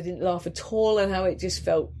sometimes they didn't laugh at all, and how it just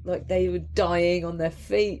felt like they were dying on their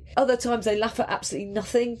feet. Other times they laugh at absolutely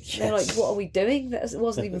nothing. Yes. They're like, what are we doing? That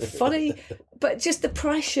wasn't even funny. But just the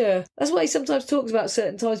pressure. That's why he sometimes talks about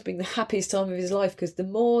certain times being the happiest time of his life, because the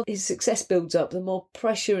more his success builds up, the more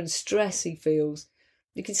pressure and stress he feels.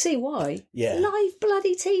 You can see why. Yeah. Live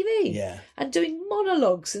bloody TV. Yeah. And doing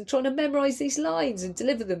monologues and trying to memorise these lines and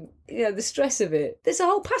deliver them. You know, the stress of it. There's a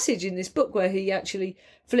whole passage in this book where he actually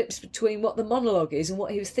flips between what the monologue is and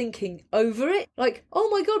what he was thinking over it. Like, oh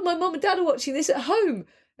my God, my mum and dad are watching this at home.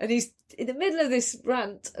 And he's in the middle of this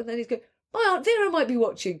rant, and then he's going, my Aunt Vera might be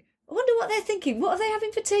watching. I wonder what they're thinking. What are they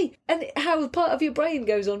having for tea? And how part of your brain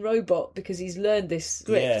goes on robot because he's learned this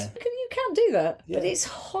script. Yeah. You can do that, but it's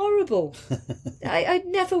horrible. I'd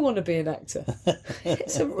never want to be an actor.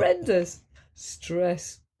 It's horrendous.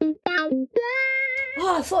 Stress. Oh,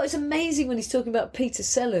 I thought it was amazing when he's talking about Peter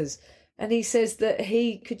Sellers, and he says that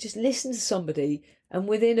he could just listen to somebody, and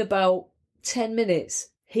within about 10 minutes,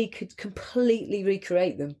 he could completely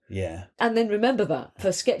recreate them. Yeah. And then remember that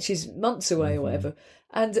for sketches months away or whatever.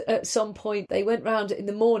 And at some point, they went round in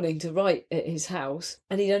the morning to write at his house,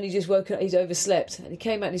 and he'd only just woken up, he'd overslept, and he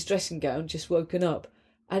came out in his dressing gown, just woken up,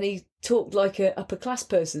 and he talked like a upper class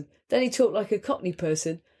person. Then he talked like a Cockney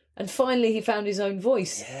person, and finally he found his own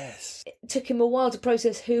voice. Yes. It took him a while to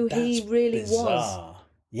process who he really was.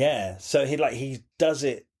 Yeah. So he does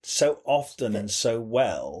it so often and so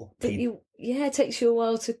well. It takes you a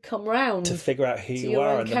while to come round to figure out who you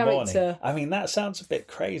are in the morning. I mean, that sounds a bit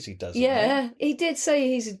crazy, doesn't it? Yeah, he did say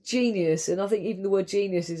he's a genius, and I think even the word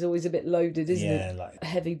genius is always a bit loaded, isn't it? Like a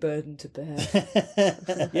heavy burden to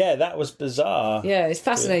bear. Yeah, that was bizarre. Yeah, it's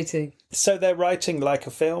fascinating. So they're writing like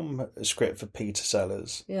a film script for Peter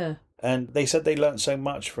Sellers. Yeah. And they said they learnt so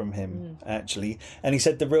much from him, actually. And he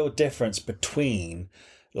said the real difference between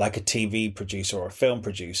like a TV producer or a film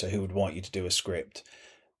producer who would want you to do a script,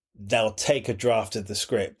 they'll take a draft of the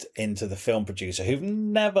script into the film producer who've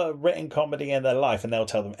never written comedy in their life, and they'll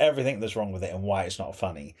tell them everything that's wrong with it and why it's not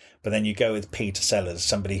funny. But then you go with Peter Sellers,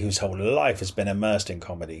 somebody whose whole life has been immersed in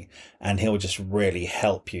comedy, and he'll just really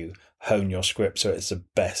help you hone your script so it's the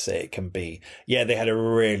best that it can be. Yeah, they had a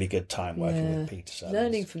really good time working with Peter Sellers.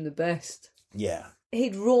 Learning from the best. Yeah.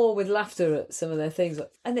 He'd roar with laughter at some of their things.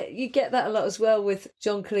 And you get that a lot as well with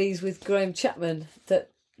John Cleese, with Graham Chapman,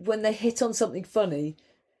 that when they hit on something funny,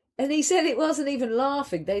 and he said it wasn't even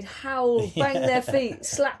laughing, they'd howl, bang their feet,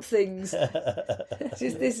 slap things.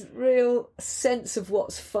 Just this real sense of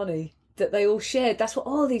what's funny that they all shared. That's what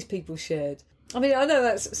all these people shared. I mean, I know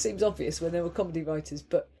that seems obvious when they were comedy writers,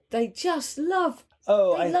 but they just love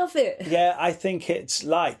it. Yeah, I think it's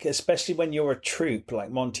like, especially when you're a troupe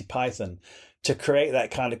like Monty Python, to create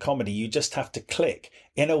that kind of comedy, you just have to click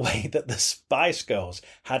in a way that the Spice Girls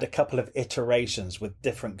had a couple of iterations with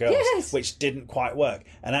different girls, which didn't quite work.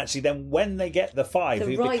 And actually then when they get the five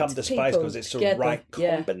who become the Spice Girls, it's the right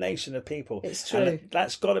combination of people. It's true. And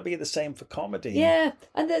that's got to be the same for comedy. Yeah,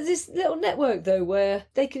 and there's this little network, though, where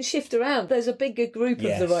they can shift around. There's a bigger group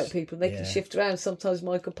of the right people, and they can shift around. Sometimes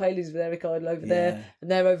Michael Paley's with Eric Idle over there,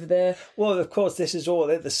 and they're over there. Well, of course, this is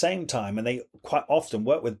all at the same time, and they quite often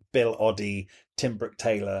work with Bill Oddie, Tim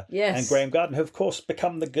Brooke-Taylor and Graham Garden, who of course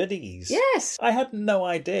become the Goodies. Yes. I had no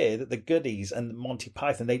idea that the Goodies and Monty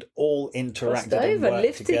Python, they'd all interacted and worked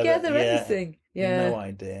lived together, everything. Yeah. No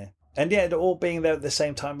idea. And yeah, they're all being there at the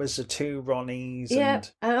same time as the two Ronnies. Yeah,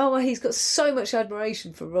 and he's got so much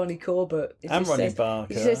admiration for Ronnie Corbett. And Ronnie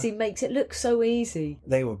Barker. He says he makes it look so easy.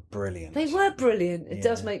 They were brilliant. They were brilliant. It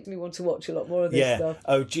does make me want to watch a lot more of this stuff.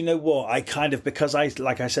 Oh, do you know what? I kind of, because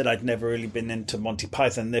like I said, I'd never really been into Monty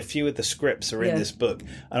Python. A few of the scripts are in this book.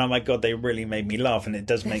 And oh my God, they really made me laugh. And it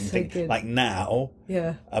does make me think, like now,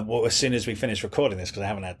 as soon as we finish recording this, because I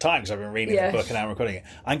haven't had time, because I've been reading the book and now I'm recording it,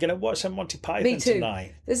 I'm going to watch some Monty Python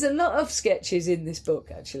tonight. There's a lot of sketches in this book,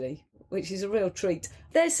 actually, which is a real treat.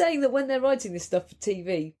 They're saying that when they're writing this stuff for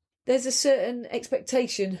TV, there's a certain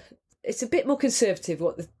expectation. It's a bit more conservative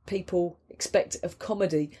what the people expect of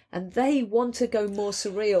comedy, and they want to go more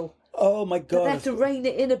surreal. Oh my God. But they have to rein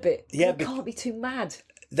it in a bit. Yeah, it can't be too mad.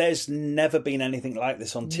 There's never been anything like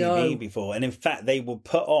this on TV before. And in fact, they will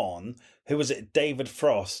put on, who was it, David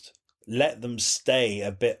Frost, let them stay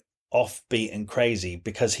a bit offbeat and crazy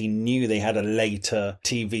because he knew they had a later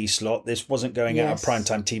TV slot. This wasn't going out of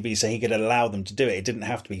primetime TV, so he could allow them to do it. It didn't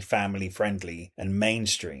have to be family friendly and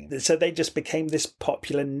mainstream. So they just became this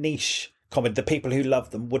popular niche comedy. The people who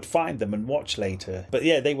loved them would find them and watch later. But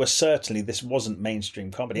yeah, they were certainly, this wasn't mainstream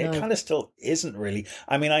comedy. No. It kind of still isn't really.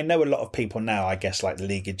 I mean, I know a lot of people now, I guess, like the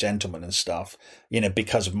League of Gentlemen and stuff,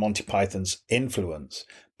 because of Monty Python's influence.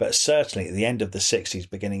 But certainly at the end of the 60s,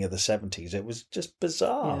 beginning of the 70s, it was just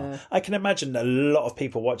bizarre. Yeah. I can imagine a lot of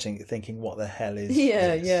people watching it thinking, what the hell is this?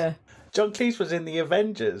 Yeah. John Cleese was in The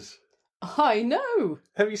Avengers. I know.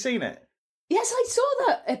 Have you seen it? Yes, I saw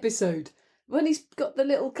that episode when he's got the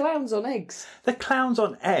little clowns on eggs. The clowns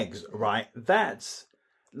on eggs, right? That's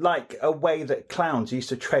like a way that clowns used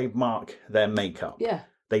to trademark their makeup. Yeah.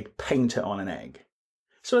 They'd paint it on an egg.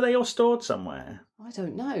 So are they all stored somewhere? I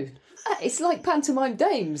don't know. It's like pantomime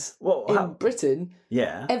dames in Britain.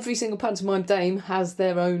 Yeah. Every single pantomime dame has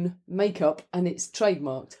their own makeup and it's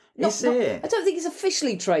trademarked. Is it? I don't think it's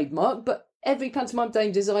officially trademarked, but every pantomime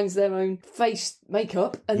dame designs their own face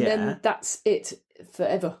makeup and then that's it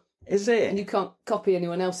forever. Is it? And you can't copy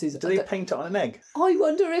anyone else's. Do they paint it on an egg? I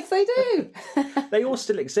wonder if they do. They all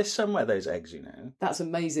still exist somewhere, those eggs, That's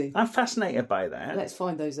amazing. I'm fascinated by that. Let's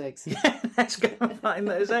find those eggs. Yeah, let's go and find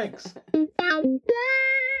those eggs.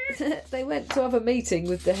 They went to have a meeting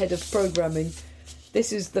with the head of programming.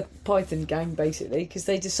 This is the Python gang, basically, because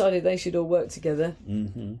they decided they should all work together.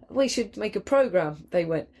 Mm-hmm. We should make a programme, they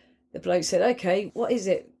went. The bloke said, OK, what is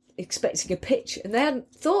it? Expecting a pitch. And they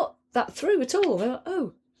hadn't thought that through at all. They were like,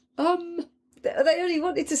 they only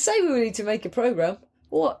wanted to say we need to make a programme.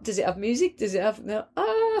 What? Does it have music? Does it have... No.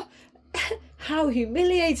 How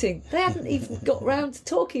humiliating. They hadn't even got round to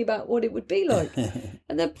talking about what it would be like.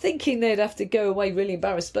 And they're thinking they'd have to go away really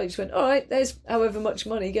embarrassed. Blokes went, all right, there's however much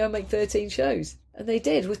money, go and make 13 shows. And they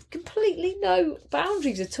did, with completely no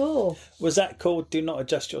boundaries at all. Was that called Do Not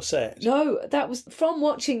Adjust Your Set? No, that was from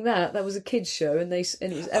watching that was a kids' show, and it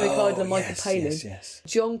was Eric Idle and Michael Palin. Yes.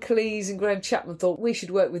 John Cleese and Graham Chapman thought we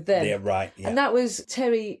should work with them. Yeah, right. Yeah. And that was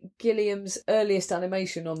Terry Gilliam's earliest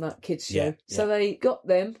animation on that kids' show. Yeah, so they got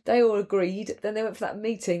them, they all agreed, then they went for that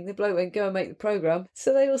meeting, the bloke went, go and make the programme.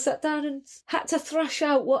 So they all sat down and had to thrash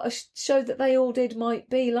out what a show that they all did might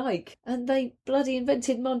be like. And they bloody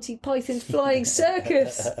invented Monty Python's Flying Circus.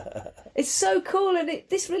 It's so cool, and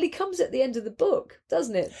this really comes at the end of the book,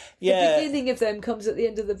 doesn't it? Yeah. The beginning of them comes at the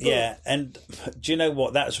end of the book. Yeah, and do you know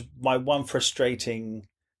what? That's my one frustrating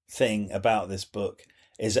thing about this book,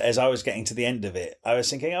 is as I was getting to the end of it, I was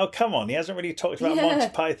thinking, oh, come on, he hasn't really talked about Monty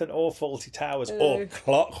Python or Fawlty Towers or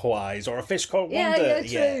Clockwise or A Fish Called Wanda.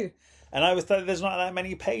 Yeah, true. And I was thought there's not that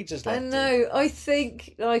many pages left. I know. I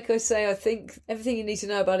think, like I say, everything you need to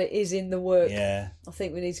know about it is in the work. Yeah. I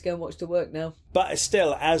think we need to go and watch the work now. But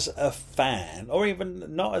still, as a fan, or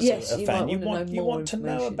even not as a fan, you want to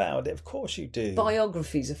know about it. Of course you do.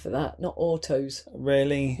 Biographies are for that, not autos.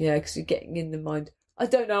 Really? Yeah, because you're getting in the mind. I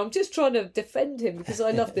don't know. I'm just trying to defend him because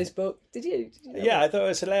I love this book. Did you I thought it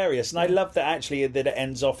was hilarious. And I love that actually that it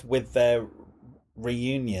ends off with their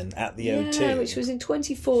reunion at the O2, which was in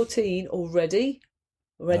 2014 already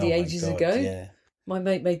ages ago. Yeah. My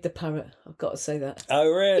mate made the parrot. I've got to say that. Oh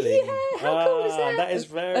really? Yeah, how cool is that? That is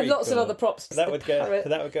very and lots cool. of other props. That would go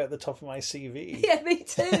at the top of my CV. Yeah, me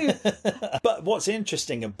too. But what's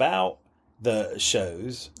interesting about the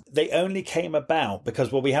shows, they only came about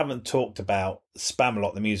because, we haven't talked about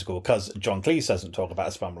Spamalot the musical, because John Cleese doesn't talk about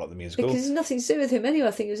Spamalot the musical. Because there's nothing to do with him anyway.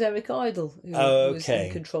 I think it was Eric Idle who was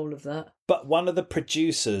in control of that. But one of the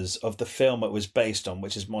producers of the film it was based on,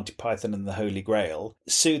 which is Monty Python and the Holy Grail,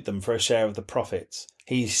 sued them for a share of the profits.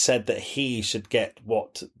 He said that he should get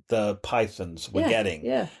what the Pythons were getting.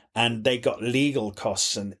 Yeah. And they got legal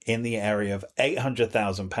costs in the area of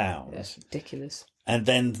 £800,000. That's ridiculous. And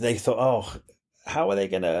then they thought, how are they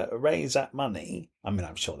going to raise that money? I mean,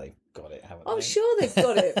 I'm sure they've got it, haven't they? I'm sure they've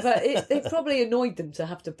got it, but it probably annoyed them to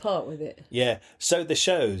have to part with it. Yeah, so the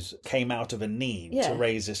shows came out of a need to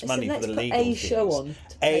raise this money for the legal fees. Show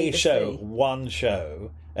on. One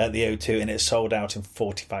show at the O2, and it sold out in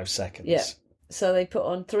 45 seconds. Yeah. So they put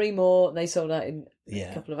on 3 more, and they sold out in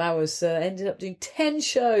a couple of hours. So ended up doing 10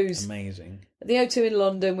 shows. Amazing. At the O2 in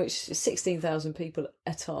London, which is 16,000 people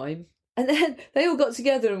at a time. And then they all got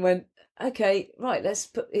together and went, okay, right, let's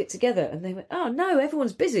put it together. And they went, oh, no,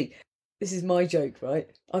 everyone's busy. This is my joke, right?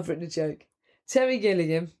 I've written a joke. Terry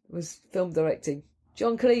Gilliam was film directing.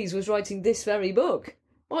 John Cleese was writing this very book.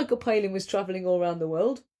 Michael Palin was travelling all around the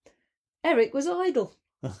world. Eric was idle.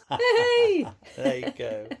 Hey! There you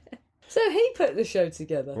go. So he put the show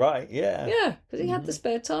together. Right, yeah. Yeah, because he had the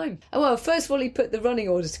spare time. Oh, well, first of all, he put the running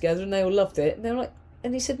orders together and they all loved it. And they were like,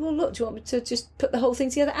 and he said, well, look, do you want me to just put the whole thing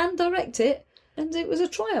together and direct it? And it was a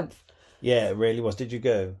triumph. Yeah, it really was. Did you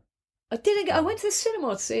go? I didn't go. I went to the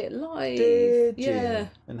cinema to see it live. Did you? Yeah.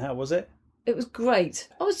 And how was it? It was great.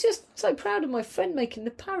 I was just so proud of my friend making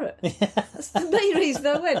the parrot. That's the main reason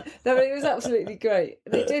I went. No, but it was absolutely great.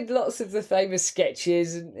 They did lots of the famous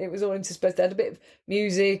sketches, and it was all interspersed. They had a bit of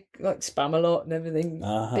music, like Spamalot and everything,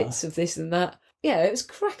 bits of this and that. Yeah, it was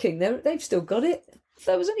cracking. They've still got it.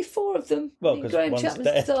 There was only 4 of them. Well, when because Graham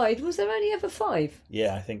Chapman died. Was there only ever 5?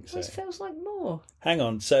 Yeah, I think so. It feels like more. Hang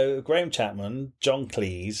on. So Graham Chapman, John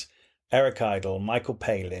Cleese, Eric Idle, Michael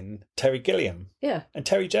Palin, Terry Gilliam. Yeah. And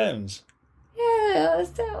Terry Jones. Yeah, I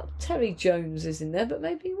thought Terry Jones is in there, but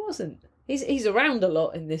maybe he wasn't. He's around a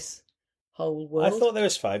lot in this whole world. I thought there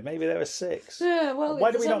was 5. Maybe there was 6. Yeah, well,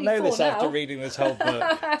 why do we not know this now? after reading this whole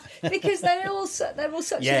book? Because they're all such an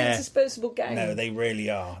interspersable gang. No, they really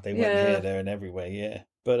are. They went here, there, and everywhere. Yeah,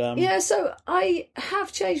 but yeah. So I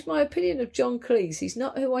have changed my opinion of John Cleese. He's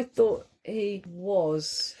not who I thought he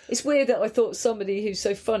was. It's weird that I thought somebody who's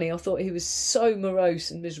so funny, I thought he was so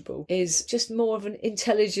morose and miserable, is just more of an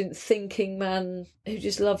intelligent, thinking man who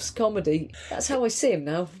just loves comedy. That's how I see him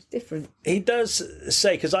now. Different. He does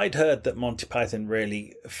say, because I'd heard that Monty Python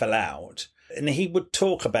really fell out, and he would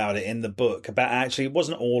talk about it in the book, about actually it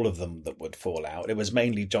wasn't all of them that would fall out. It was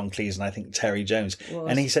mainly John Cleese and I think Terry Jones.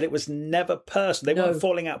 And he said it was never personal. They weren't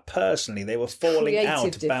falling out personally. They were falling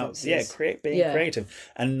out about being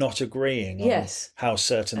creative and not agreeing on how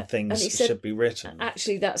certain things should be written.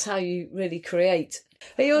 Actually, that's how you really create.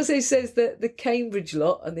 He also says that the Cambridge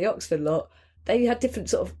lot and the Oxford lot, they had different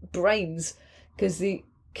sort of brains, because the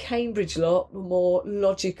Cambridge lot were more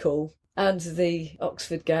logical and the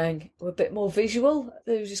Oxford gang were a bit more visual.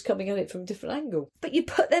 They were just coming at it from a different angle. But you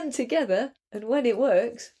put them together, and when it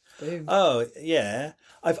works, boom. Oh, yeah.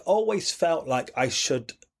 I've always felt like I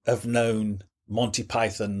should have known Monty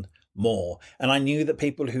Python more. And I knew that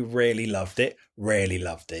people who really loved it.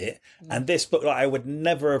 And this book, like, I would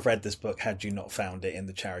never have read this book had you not found it in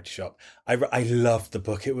the charity shop. I loved the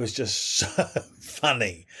book. It was just so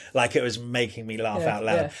funny. Like, it was making me laugh out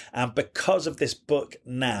loud. Yeah. And because of this book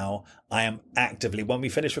now, I am actively, when we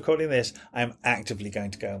finish recording this, I am actively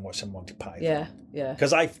going to go and watch some Monty Python. Yeah, yeah.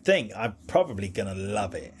 Because I think I'm probably going to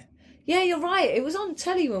love it. Yeah, you're right. It was on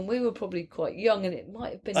telly when we were probably quite young, and it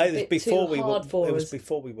might have been a bit too hard for us. It was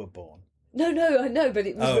before we were born. No, I know, but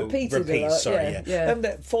it was repeated. Sorry. And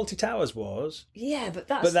Fawlty Towers was. Yeah, but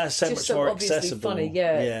that's so just much more obviously accessible. Funny.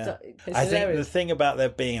 Yeah. I think the thing about there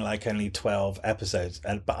being like only 12 episodes,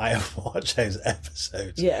 but I have watched those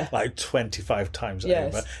episodes like 25 times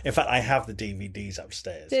over. In fact, I have the DVDs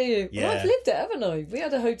upstairs. Do you? Yeah. Well, I've lived it, haven't I? We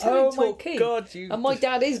had a hotel in Torquay. God, and my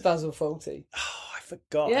dad is Basil Fawlty. Oh, I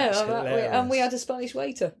forgot. Yeah, and we had a Spanish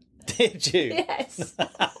waiter. Did you? Yes.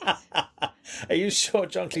 Are you sure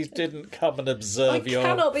John Cleese didn't come and observe I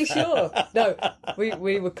cannot be sure. No,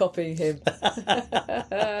 we were copying him.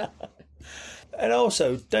 And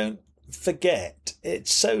also, don't forget,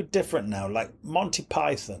 it's so different now. Like Monty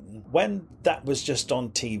Python, when that was just on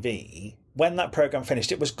TV, when that programme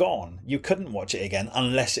finished, it was gone. You couldn't watch it again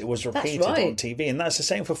unless it was repeated on TV. And that's the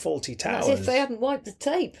same for Fawlty Towers. As if they hadn't wiped the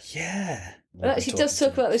tape. Yeah. It actually does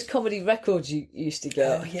talk about those comedy records you used to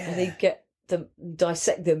get. Oh, yeah. And they get them,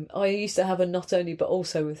 dissect them. I used to have a Not Only But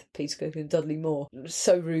Also with Peter Cook and Dudley Moore. It was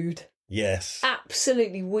so rude. Yes.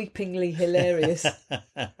 Absolutely weepingly hilarious.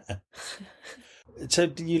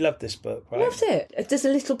 So you love this book, right? Loved it. There's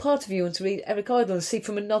a little part of you want to read Eric Idle and see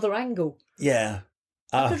from another angle. Yeah.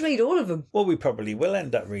 I could read all of them. Well, we probably will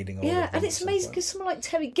end up reading all of them. Yeah, and it's amazing because someone like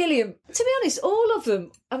Terry Gilliam, to be honest, all of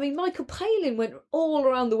them. I mean, Michael Palin went all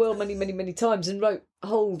around the world many, many, many times and wrote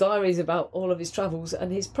whole diaries about all of his travels,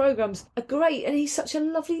 and his programmes are great, and he's such a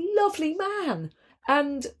lovely, lovely man.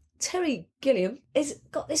 And Terry Gilliam has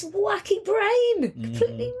got this wacky brain,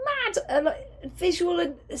 completely mad. And visual,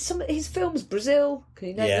 and some of his films, Brazil, can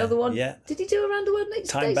you name another one? Yeah. Did he do Around the World in 8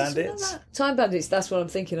 Time Days? Or something Bandits. like that? Time Bandits, that's what I'm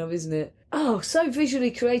thinking of, isn't it? Oh, so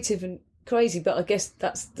visually creative and crazy, but I guess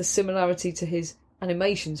that's the similarity to his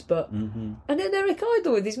animations. But And then Eric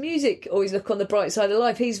Idle with his music, always look on the bright side of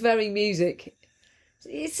life. He's very music.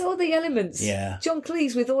 It's all the elements. Yeah. John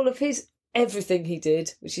Cleese with all of his everything he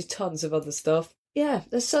did, which is tons of other stuff. Yeah,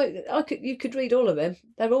 you could read all of them.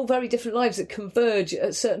 They're all very different lives that converge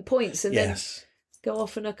at certain points and then go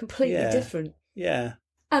off and are completely different. Yeah.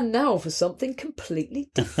 And now for something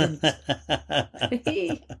completely different.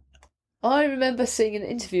 I remember seeing an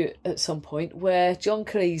interview at some point where John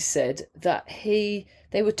Cleese said that they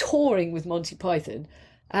were touring with Monty Python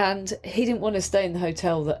and he didn't want to stay in the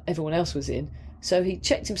hotel that everyone else was in. So he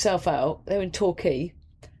checked himself out. They were in Torquay.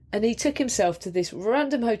 And he took himself to this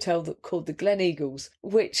random hotel called the Glen Eagles,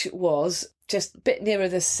 which was just a bit nearer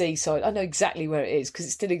the seaside. I know exactly where it is because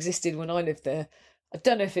it still existed when I lived there. I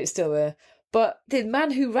don't know if it's still there. But the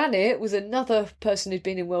man who ran it was another person who'd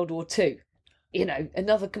been in World War II. You know,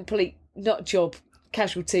 another complete nutjob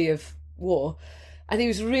casualty of war. And he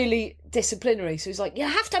was really disciplinary. So he's like, you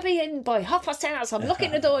have to be in by 10:30. So I'm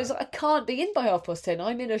locking the door. He's like, I can't be in by 10:30.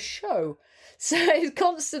 I'm in a show. So he's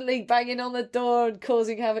constantly banging on the door and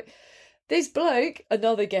causing havoc. This bloke,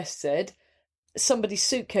 another guest said, somebody's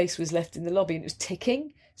suitcase was left in the lobby and it was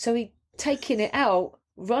ticking. So he'd taken it out,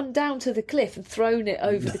 run down to the cliff and thrown it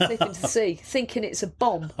over the cliff into the sea, thinking it's a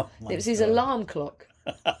bomb. It was his alarm clock.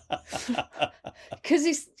 Because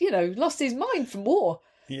he's, lost his mind from war.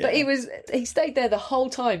 Yeah. But he stayed there the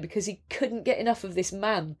whole time because he couldn't get enough of this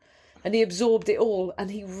man. And he absorbed it all, and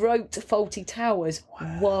he wrote Fawlty Towers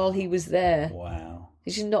while he was there. Wow. He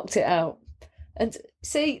just knocked it out. And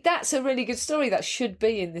see, that's a really good story. That should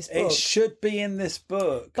be in this book. It should be in this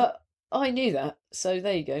book. But I knew that, so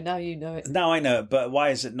there you go. Now you know it. Now I know it, but why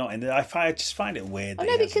is it not in there? I just find it weird. I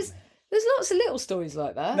know, because there's lots of little stories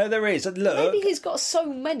like that. No, there is. Look, maybe he's got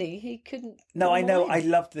so many he couldn't. No, I know. I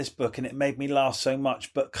loved this book and it made me laugh so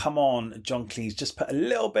much. But come on, John Cleese, just put a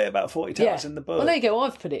little bit about 40 Towers in the book. Well, there you go.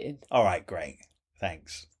 I've put it in. All right, great.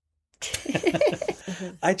 Thanks.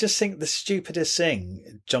 I just think the stupidest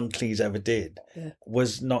thing John Cleese ever did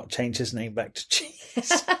was not change his name back to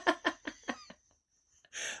Cheese.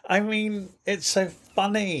 I mean, it's so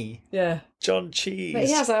funny. Yeah. John Cheese. But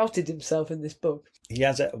he has outed himself in this book. He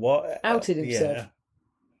has what? Outed himself. Yeah.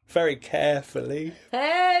 Very carefully.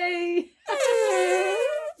 Hey!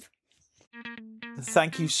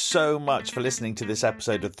 Thank you so much for listening to this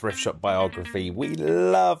episode of Thrift Shop Biography. We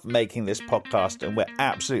love making this podcast and we're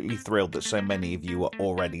absolutely thrilled that so many of you are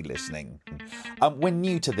already listening. We're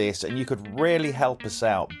new to this and you could really help us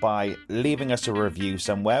out by leaving us a review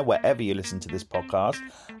somewhere, wherever you listen to this podcast.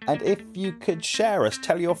 And if you could share us,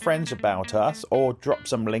 tell your friends about us or drop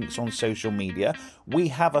some links on social media. We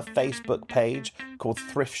have a Facebook page called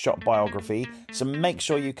Thrift Shop Biography, so make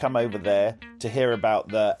sure you come over there to hear about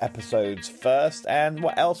the episodes first and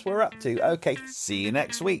what else we're up to. Okay, see you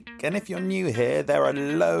next week. And if you're new here, there are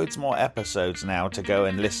loads more episodes now to go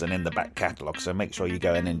and listen in the back catalogue, so make sure you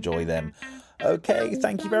go and enjoy them. Okay,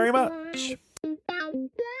 thank you very much.